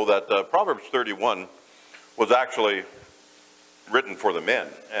said though that Proverbs 31 was actually written for the men.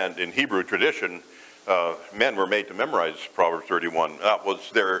 And in Hebrew tradition, men were made to memorize Proverbs 31. That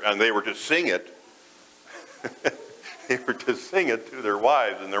was and they were to sing it. They were to sing it to their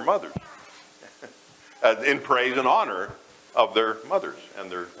wives and their mothers, in praise and honor of their mothers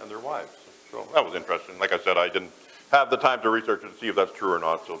and their wives. So that was interesting. Like I said, I didn't have the time to research it and see if that's true or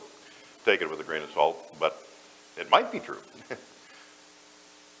not. So take it with a grain of salt. But it might be true.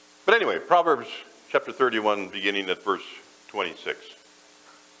 But anyway, Proverbs chapter 31, beginning at verse 26.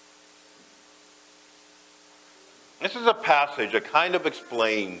 This is a passage that kind of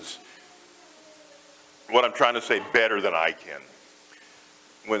explains what I'm trying to say better than I can.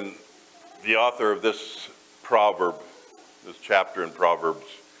 When the author of this proverb, this chapter in Proverbs,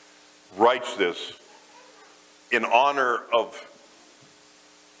 writes this in honor of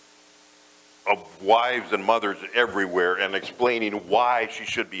wives and mothers everywhere and explaining why she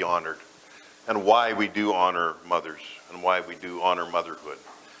should be honored and why we do honor mothers and why we do honor motherhood.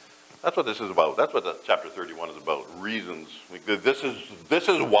 That's what this is about. That's what the chapter 31 is about. Reasons. This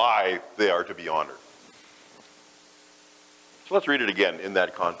is why they are to be honored. So let's read it again in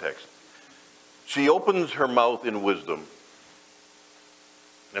that context. She opens her mouth in wisdom,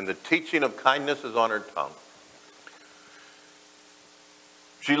 and the teaching of kindness is on her tongue.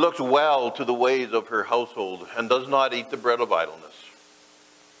 She looks well to the ways of her household and does not eat the bread of idleness.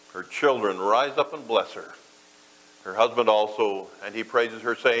 Her children rise up and bless her. Her husband also, and he praises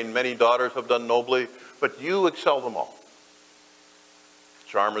her, saying, many daughters have done nobly, but you excel them all.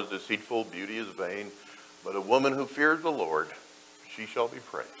 Charm is deceitful, beauty is vain, but a woman who fears the Lord, she shall be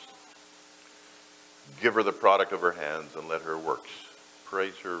praised. Give her the product of her hands, and let her works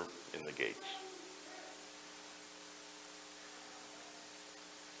praise her in the gates.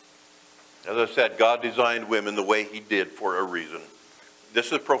 As I said, God designed women the way he did for a reason.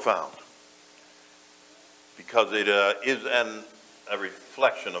 This is profound because it is a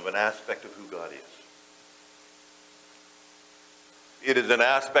reflection of an aspect of who God is. It is an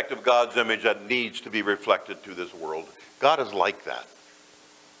aspect of God's image that needs to be reflected to this world. God is like that.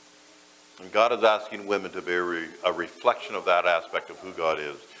 And God is asking women to be a reflection of that aspect of who God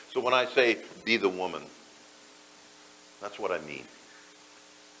is. So when I say be the woman, that's what I mean.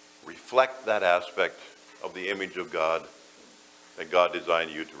 Reflect that aspect of the image of God that God designed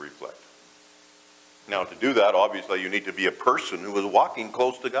you to reflect. Now, to do that, obviously, you need to be a person who is walking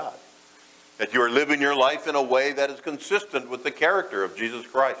close to God. That you are living your life in a way that is consistent with the character of Jesus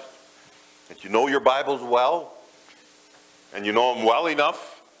Christ. That you know your Bibles well, and you know them well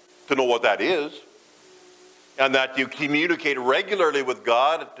enough to know what that is, and that you communicate regularly with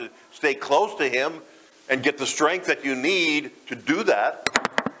God to stay close to him and get the strength that you need to do that.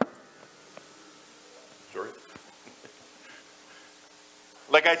 Sorry.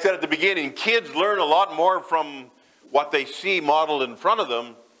 Like I said at the beginning, kids learn a lot more from what they see modeled in front of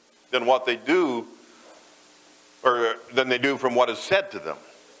them than what they do, or than they do from what is said to them.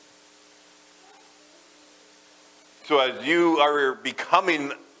 So as you are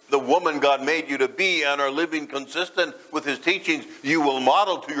becoming the woman God made you to be and are living consistent with his teachings, you will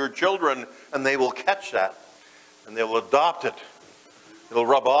model to your children, and they will catch that, and they will adopt it. It'll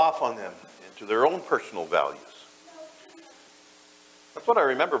rub off on them into their own personal values. That's what I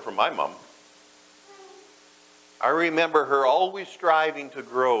remember from my mom. I remember her always striving to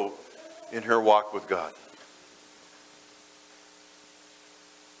grow in her walk with God.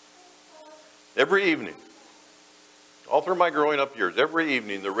 Every evening, all through my growing up years, every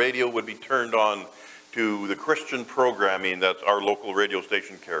evening the radio would be turned on to the Christian programming that our local radio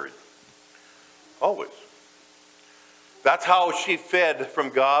station carried. Always. That's how she fed from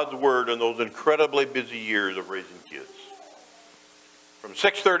God's Word in those incredibly busy years of raising kids. From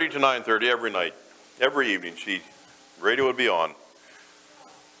 6:30 to 9:30 every night, every evening, radio would be on.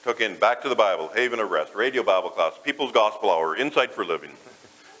 Took in Back to the Bible, Haven of Rest, Radio Bible Class, People's Gospel Hour, Insight for Living,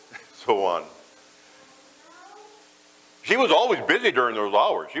 so on. She was always busy during those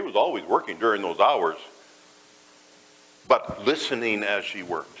hours. She was always working during those hours, but listening as she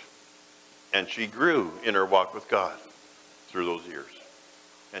worked. And she grew in her walk with God through those years.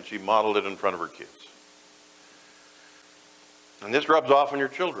 And she modeled it in front of her kids. And this rubs off on your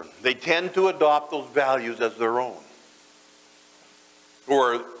children. They tend to adopt those values as their own.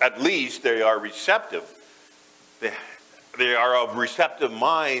 Or at least they are receptive. They are of receptive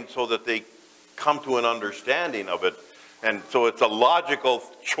mind so that they come to an understanding of it. And so it's a logical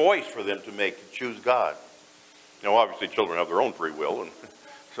choice for them to make, to choose God. Now, obviously, children have their own free will, and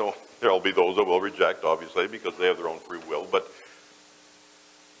so there will be those that will reject, obviously, because they have their own free will. But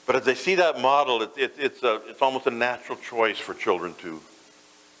as they see that model, it's almost a natural choice for children to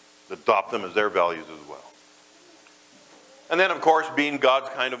adopt them as their values as well. And then, of course, being God's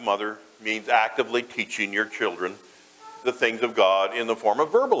kind of mother means actively teaching your children the things of God in the form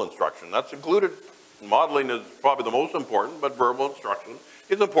of verbal instruction. That's included. Modeling is probably the most important, but verbal instruction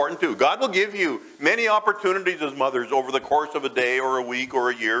is important too. God will give you many opportunities as mothers over the course of a day or a week or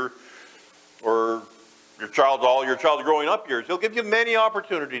a year or your child's growing up years. He'll give you many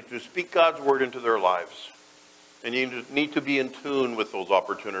opportunities to speak God's word into their lives. And you need to be in tune with those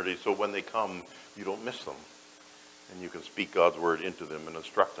opportunities so when they come, you don't miss them. And you can speak God's word into them and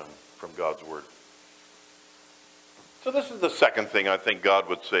instruct them from God's word. So this is the second thing I think God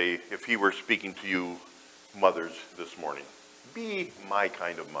would say if he were speaking to you mothers this morning. Be my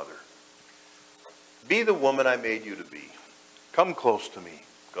kind of mother. Be the woman I made you to be. Come close to me,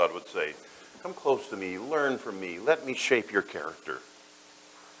 God would say. Come close to me. Learn from me. Let me shape your character.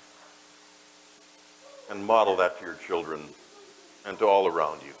 And model that to your children and to all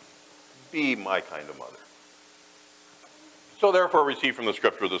around you. Be my kind of mother. So therefore, we see from the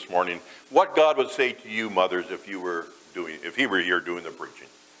scripture this morning what God would say to you, mothers, if he were here doing the preaching.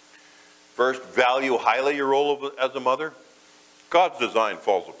 First, value highly your role as a mother. God's design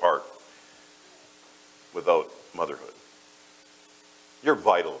falls apart without motherhood. You're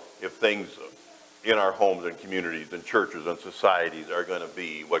vital if things in our homes and communities and churches and societies are going to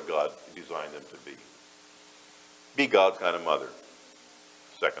be what God designed them to be. Be God's kind of mother.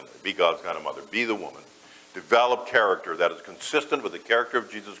 Secondly, be God's kind of mother. Be the woman. Develop character that is consistent with the character of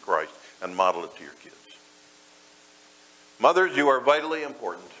Jesus Christ and model it to your kids. Mothers, you are vitally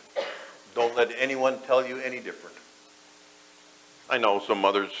important. Don't let anyone tell you any different. I know some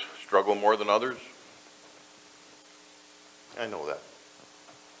mothers struggle more than others. I know that.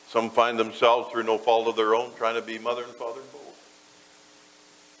 Some find themselves through no fault of their own trying to be mother and father both.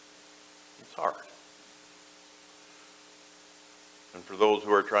 It's hard. And for those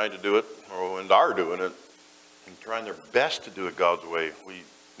who are trying to do it, and are doing it, and trying their best to do it God's way, we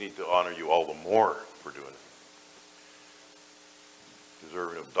need to honor you all the more for doing it.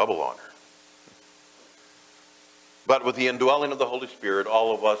 Deserving of double honor. But with the indwelling of the Holy Spirit,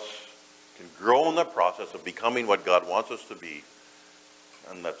 all of us can grow in the process of becoming what God wants us to be.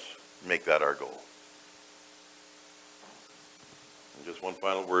 And let's make that our goal. And just one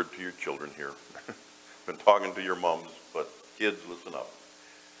final word to your children here. Been talking to your moms, but kids, listen up.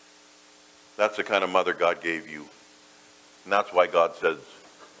 That's the kind of mother God gave you. And that's why God says,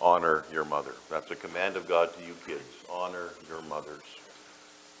 honor your mother. That's a command of God to you kids. Honor your mothers.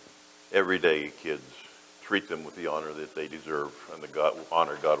 Every day, kids, treat them with the honor that they deserve and the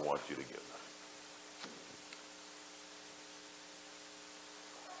honor God wants you to give them.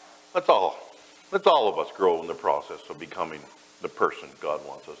 Let's all of us grow in the process of becoming the person God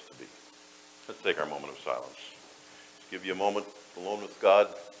wants us to be. Let's take our moment of silence. Just give you a moment alone with God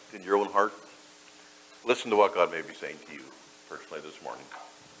in your own heart. Listen to what God may be saying to you personally this morning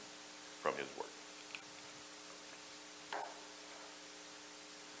from his word.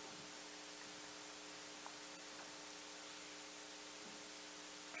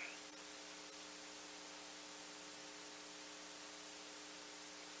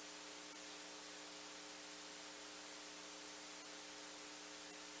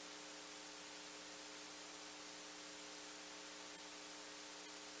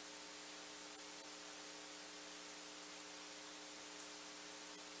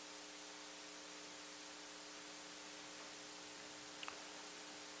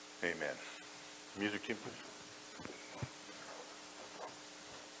 Amen. Music team,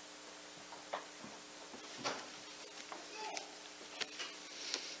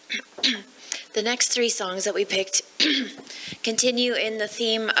 please. The next three songs that we picked continue in the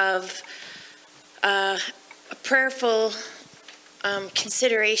theme of a prayerful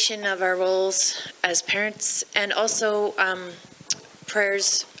consideration of our roles as parents, and also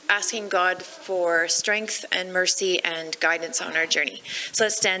prayers asking God for strength and mercy and guidance on our journey. So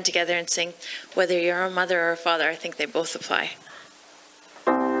let's stand together and sing. Whether you're a mother or a father, I think they both apply.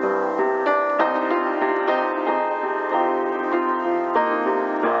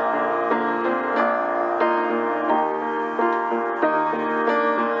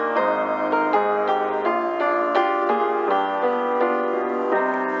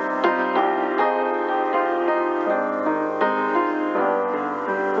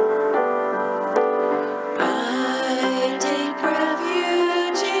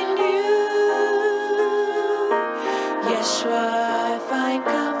 Yeshua.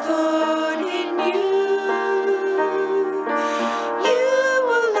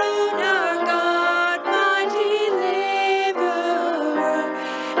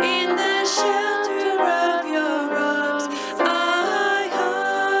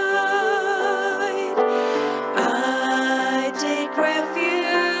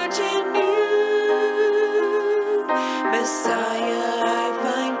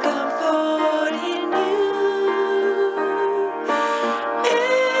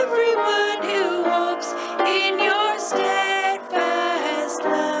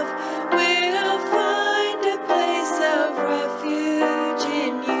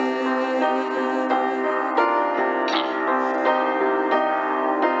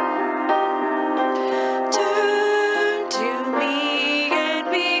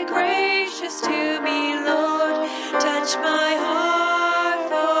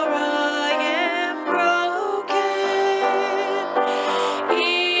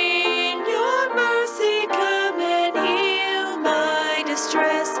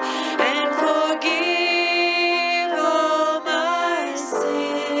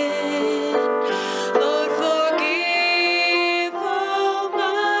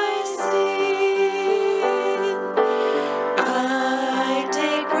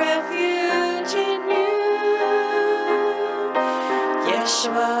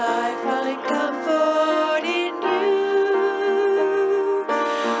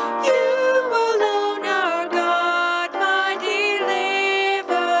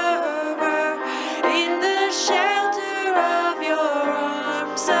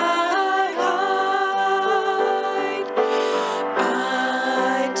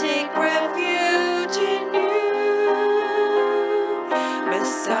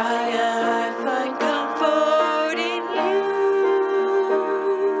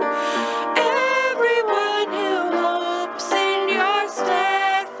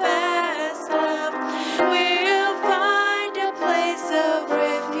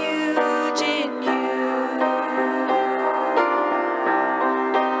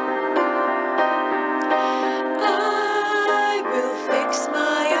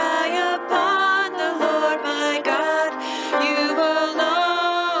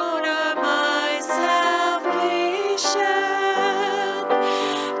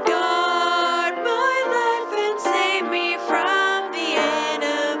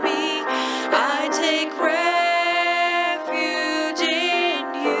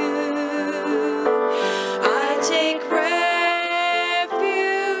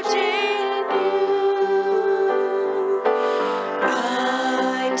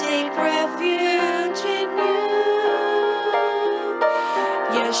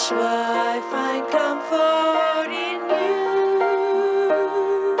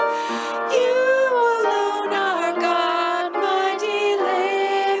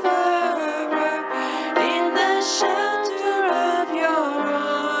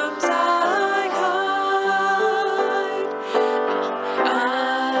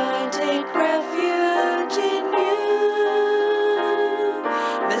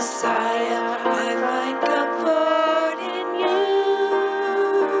 Messiah, I find comfort in you.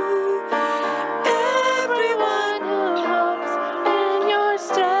 Everyone who hopes in your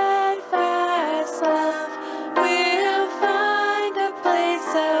steadfast love will find a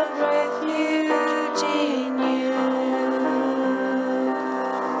place of refuge in you.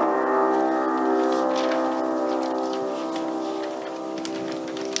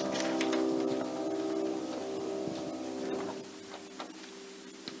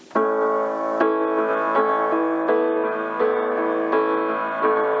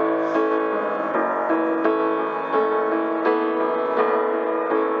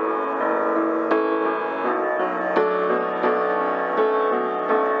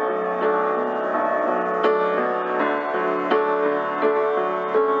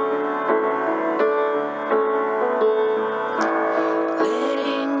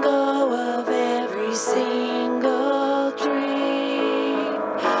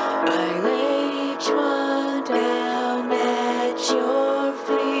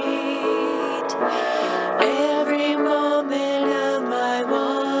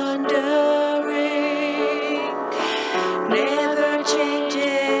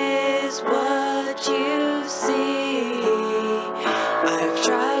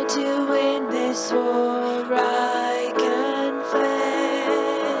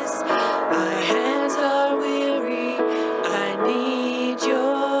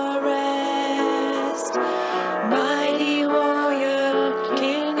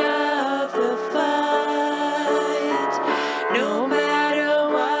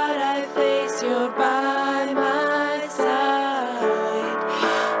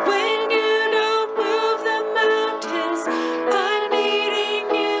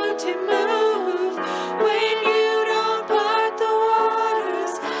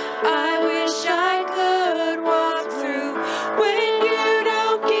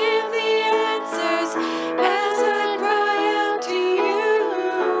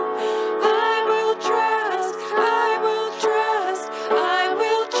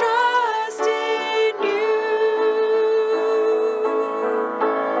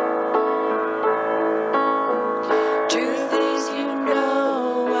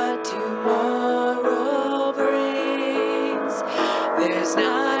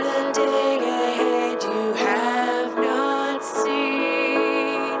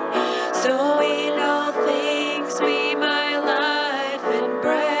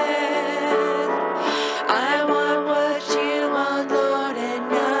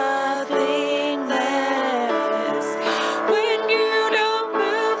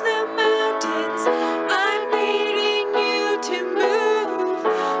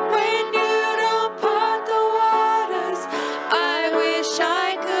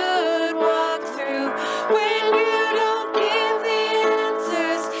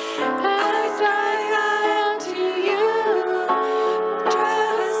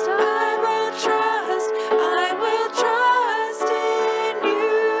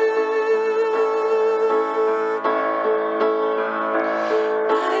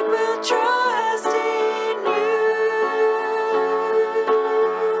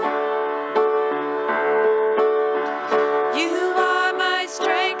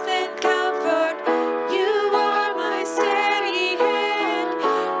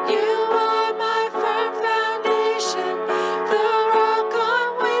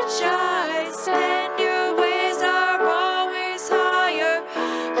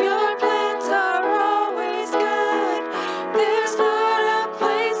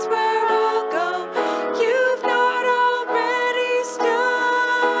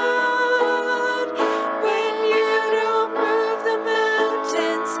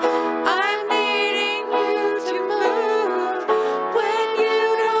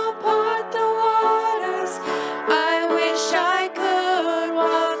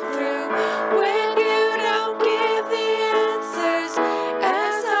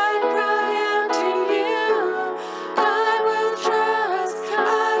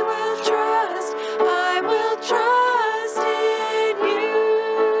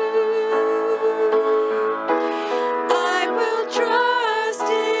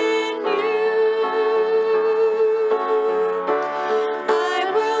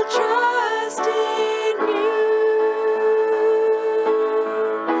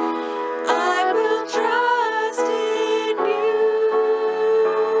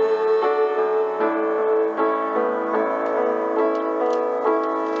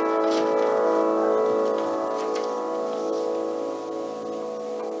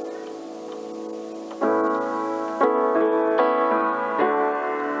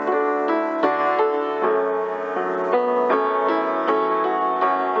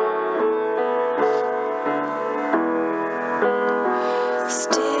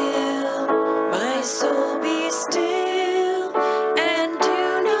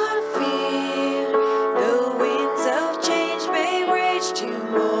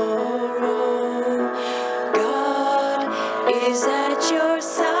 is at your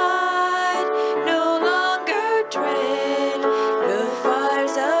side, no longer dread the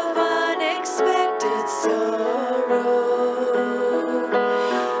fires of unexpected sorrow.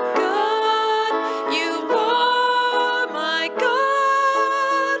 God, you are my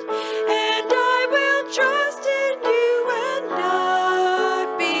God, and I will trust in you and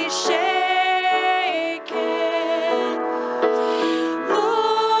not be shaken.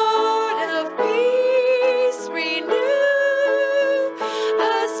 Lord of peace, renew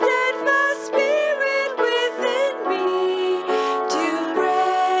a steadfast spirit within me to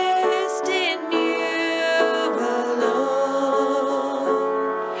rest in you alone.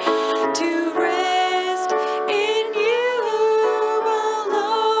 To rest in you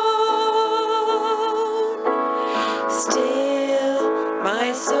alone. Still,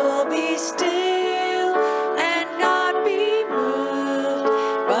 my soul be still and not be moved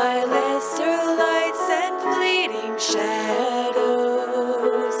by lesser lights and fleeting shadows.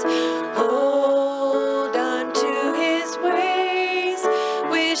 Hold on to his ways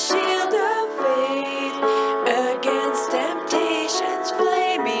with shield of faith against temptation's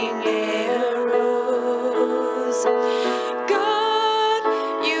flaming arrows. God,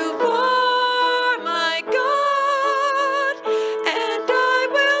 you are my God, and I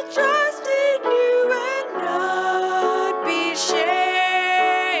will trust in you and not be shaken.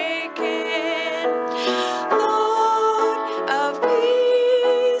 Lord of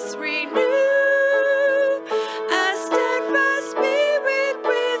peace, renew a steadfast spirit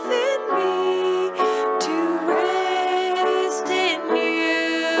within me to rest in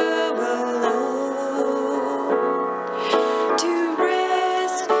you alone. To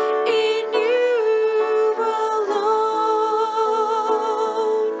rest in you alone.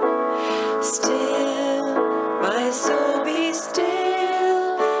 Still, my soul be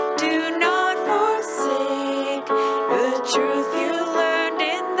still. Do not forsake the truth you learned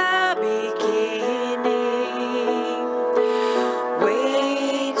in the beginning.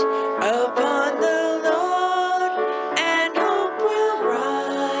 Wait upon the Lord, and hope will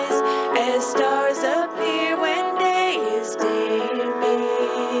rise as stars appear when day is dimming.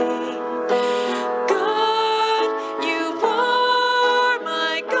 God, you are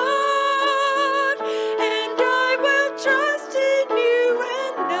my God, and I will trust in you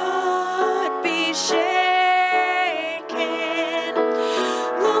and not be shaken.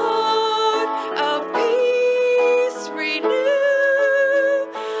 Lord of peace, renew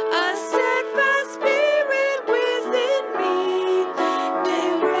a steadfast spirit within me to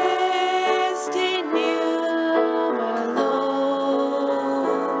rest in you alone.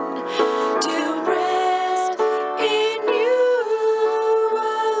 To rest in you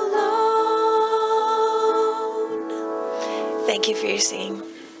alone. Thank you for your singing.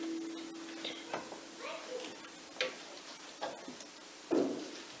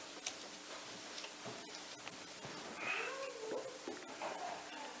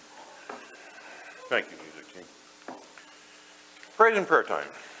 Thank you, Music King. Praise and prayer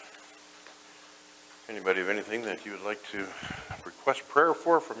time. Anybody have anything that you would like to request prayer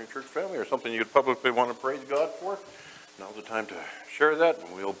for from your church family, or something you'd publicly want to praise God for? Now's the time to share that,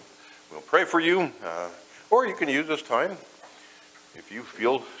 and we'll pray for you. Or you can use this time, if you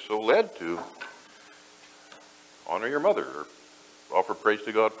feel so led, to honor your mother or offer praise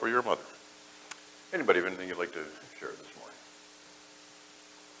to God for your mother. Anybody have anything you'd like to share this morning?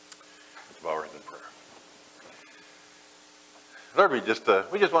 Let's bow our heads in prayer. Lord, we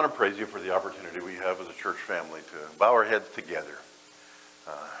just want to praise you for the opportunity we have as a church family to bow our heads together,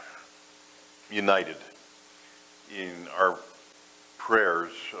 united in our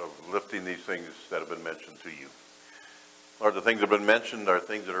prayers of lifting these things that have been mentioned to you. Lord, the things that have been mentioned are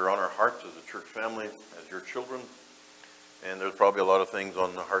things that are on our hearts as a church family, as your children, and there's probably a lot of things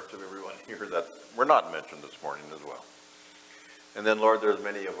on the hearts of everyone here that were not mentioned this morning as well. And then, Lord, there's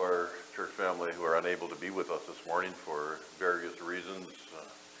many of our church family who are unable to be with us this morning for various reasons,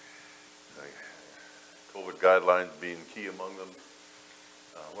 COVID guidelines being key among them.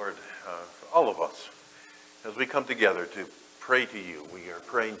 Lord, all of us, as we come together to pray to you, we are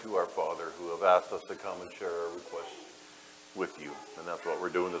praying to our Father who have asked us to come and share our requests with you. And that's what we're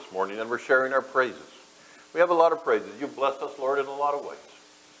doing this morning, and we're sharing our praises. We have a lot of praises. You've blessed us, Lord, in a lot of ways.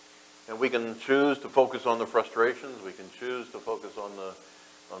 And we can choose to focus on the frustrations. We can choose to focus on the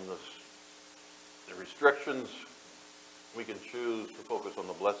restrictions. We can choose to focus on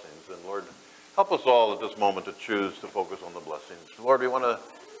the blessings. And Lord, help us all at this moment to choose to focus on the blessings. Lord, we want to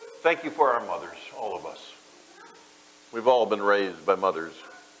thank you for our mothers, all of us. We've all been raised by mothers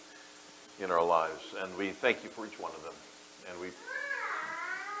in our lives, and we thank you for each one of them. And we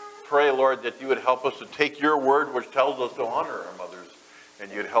pray, Lord, that you would help us to take your word, which tells us to honor our mothers,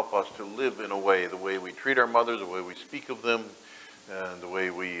 and you'd help us to live in a way, the way we treat our mothers, the way we speak of them, and the way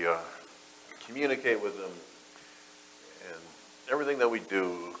we communicate with them, and everything that we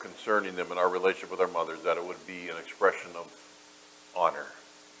do concerning them in our relationship with our mothers, that it would be an expression of honor.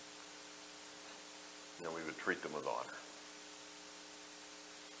 And we would treat them with honor.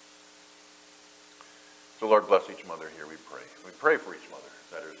 So Lord, bless each mother here, we pray. We pray for each mother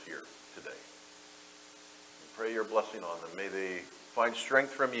that is here today. We pray your blessing on them. May they find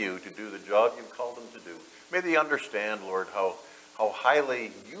strength from you to do the job you've called them to do. May they understand, Lord, how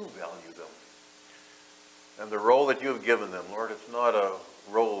highly you value them. And the role that you have given them, Lord, it's not a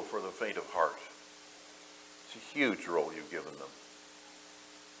role for the faint of heart. It's a huge role you've given them.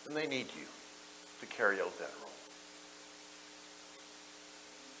 And they need you to carry out that role.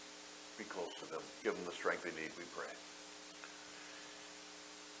 Be close to them. Give them the strength they need, we pray.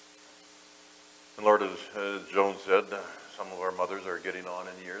 And Lord, as Joan said, some of our mothers are getting on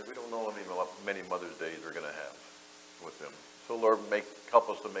in years. We don't know how many Mother's Days we're going to have with them. So Lord, help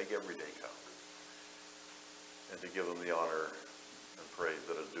us to make every day count. And to give them the honor and praise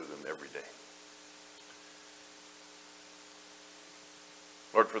that is due them every day.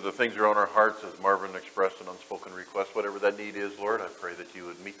 Lord, for the things that are on our hearts, as Marvin expressed an unspoken request, whatever that need is, Lord, I pray that you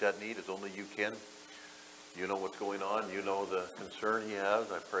would meet that need as only you can. You know what's going on. You know the concern he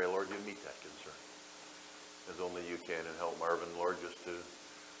has. I pray, Lord, you meet that concern as only you can, and help Marvin, Lord, just to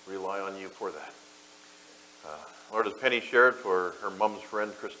rely on you for that. Lord, as Penny shared for her mom's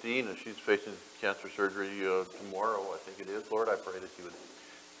friend, Christine, and she's facing cancer surgery tomorrow, I think it is. Lord, I pray that you would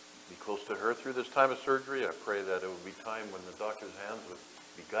be close to her through this time of surgery. I pray that it would be time when the doctor's hands would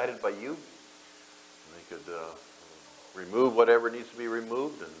be guided by you, and they could remove whatever needs to be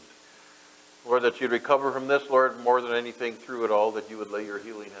removed. And Lord, that you'd recover from this, Lord, more than anything through it all, that you would lay your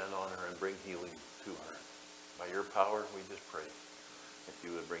healing hand on her and bring healing to her. By your power, we just pray that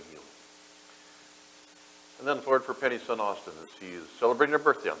you would bring healing. And then, Lord, for Penny's son, Austin, as he is celebrating her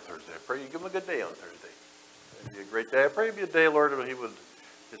birthday on Thursday, I pray you give him a good day on Thursday. It'd be a great day. I pray it'd be a day, Lord, when he would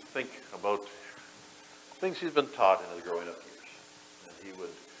just think about things he's been taught in his growing up years. And he would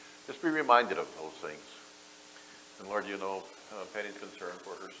just be reminded of those things. And Lord, you know Penny's concern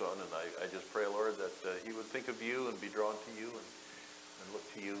for her son, and I just pray, Lord, that he would think of you and be drawn to you and look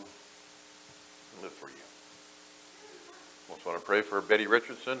to you and live for you. I also want to pray for Betty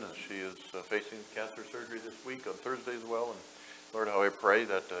Richardson, as she is facing cancer surgery this week on Thursday as well. And Lord, how I pray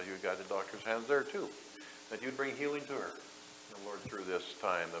that you would guide the doctor's hands there too, that you'd bring healing to her. And Lord, through this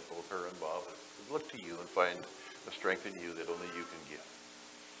time that both her and Bob would look to you and find the strength in you that only you can give.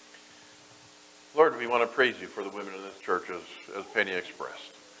 Lord, we want to praise you for the women in this church, as Penny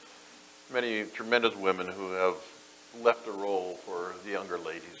expressed. Many tremendous women who have left a role for the younger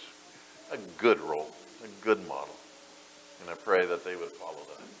ladies, a good role, a good model. And I pray that they would follow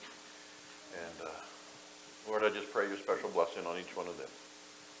that. And Lord, I just pray your special blessing on each one of them.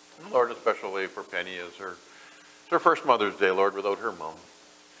 And Lord, a special way for Penny is her first Mother's Day, Lord, without her mom.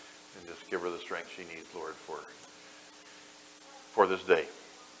 And just give her the strength she needs, Lord, for this day.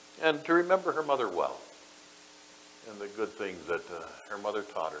 And to remember her mother well. And the good things that her mother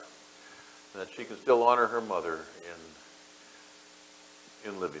taught her. And that she can still honor her mother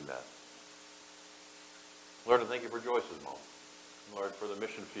in living that. Lord, I thank you for Joyce's mom. Lord, for the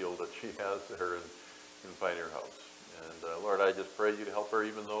mission field that she has there in Pioneer House. And Lord, I just pray you to help her,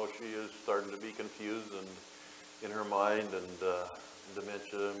 even though she is starting to be confused and in her mind, and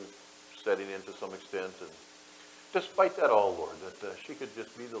dementia setting in to some extent. And despite that all, Lord, that she could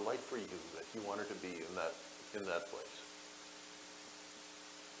just be the light for you that you want her to be in that place.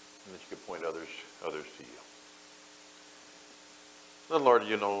 And that you could point others to you. Then, Lord,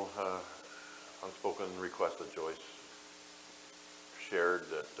 you know, unspoken request that Joyce shared,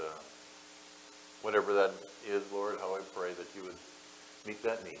 that whatever that is, Lord, how I pray that you would meet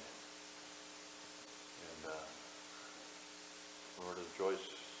that need. And Lord, as Joyce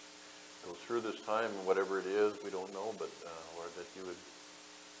goes through this time, whatever it is, we don't know, but Lord, that you would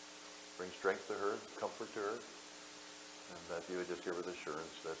bring strength to her, comfort to her, and that you would just give her the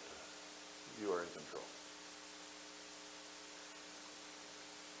assurance that you are in control.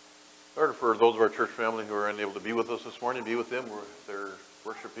 Lord, for those of our church family who are unable to be with us this morning, be with them. If they're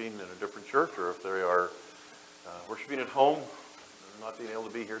worshiping in a different church, or if they are worshiping at home, not being able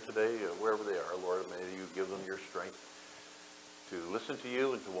to be here today, wherever they are, Lord, may you give them your strength to listen to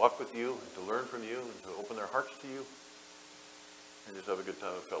you and to walk with you and to learn from you and to open their hearts to you and just have a good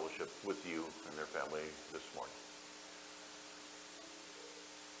time of fellowship with you and their family this morning.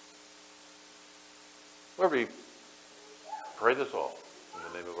 Lord, we pray this all In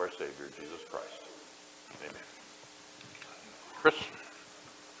the name of our Savior, Jesus Christ. Amen. Chris?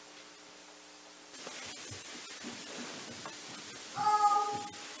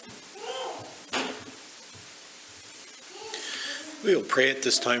 We will pray at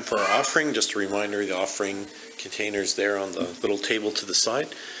this time for our offering. Just a reminder, the offering container's there on the little table to the side,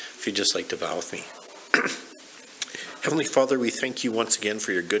 if you'd just like to bow with me. Heavenly Father, we thank you once again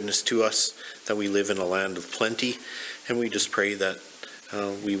for your goodness to us, that we live in a land of plenty, and we just pray that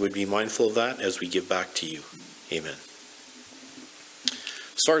we would be mindful of that as we give back to you. Amen.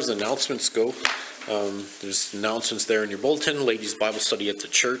 As far as the announcements go, there's announcements there in your bulletin. Ladies' Bible study at the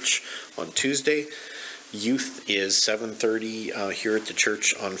church on Tuesday. Youth is 7:30 here at the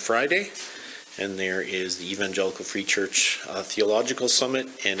church on Friday. And there is the Evangelical Free Church Theological Summit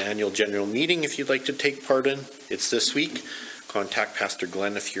and Annual General Meeting if you'd like to take part in. It's this week. Contact Pastor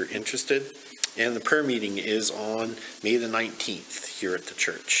Glenn if you're interested. And the prayer meeting is on May the 19th here at the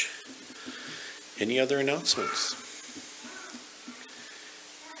church. Any other announcements?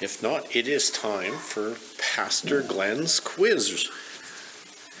 If not, it is time for Pastor Glenn's quiz.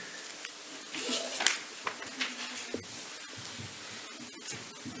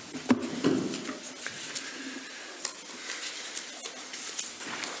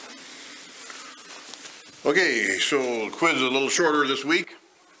 Okay, so the quiz is a little shorter this week.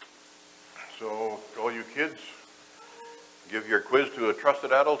 So all you kids, give your quiz to a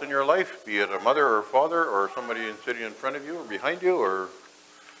trusted adult in your life, be it a mother or a father or somebody sitting in front of you or behind you or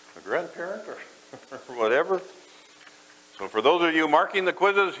a grandparent or whatever. So for those of you marking the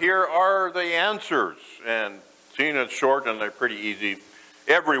quizzes, here are the answers. And seeing it's short and they're pretty easy,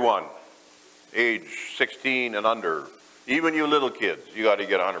 everyone age 16 and under, even you little kids, you got to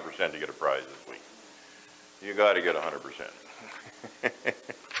get 100% to get a prize this week. You got to get 100%.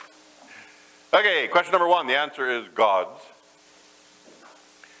 Okay, question number 1, the answer is God's.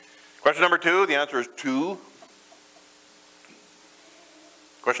 Question number 2, the answer is 2.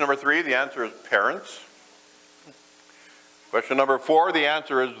 Question number 3, the answer is parents. Question number 4, the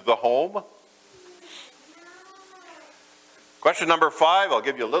answer is the home. Question number 5, I'll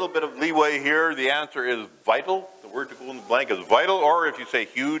give you a little bit of leeway here. The answer is vital. The word to go in the blank is vital, or if you say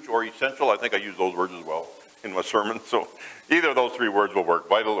huge or essential, I think I use those words as well in my sermon. So either of those 3 words will work,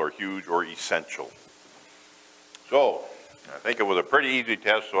 vital or huge or essential. So I think it was a pretty easy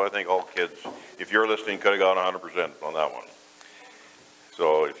test, so I think all kids, if you're listening, could have got 100% on that one.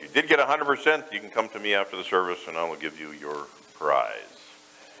 So if you did get 100%, you can come to me after the service and I will give you your prize.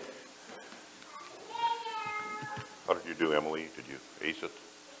 How did you do, Emily? Did you ace it?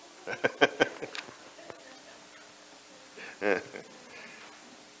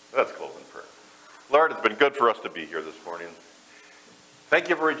 Let's close in prayer. Lord, it's been good for us to be here this morning. Thank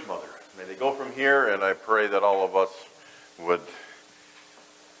you for each mother. May they go from here, and I pray that all of us would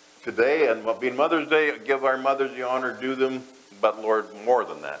today, and being Mother's Day, give our mothers the honor due them. But Lord, more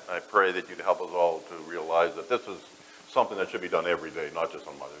than that, I pray that you'd help us all to realize that this is something that should be done every day, not just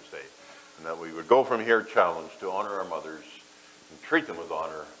on Mother's Day. And that we would go from here challenged to honor our mothers and treat them with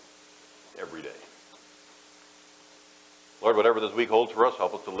honor every day. Lord, whatever this week holds for us,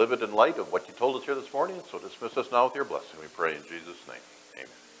 help us to live it in light of what you told us here this morning. So dismiss us now with your blessing, we pray in Jesus' name. Amen.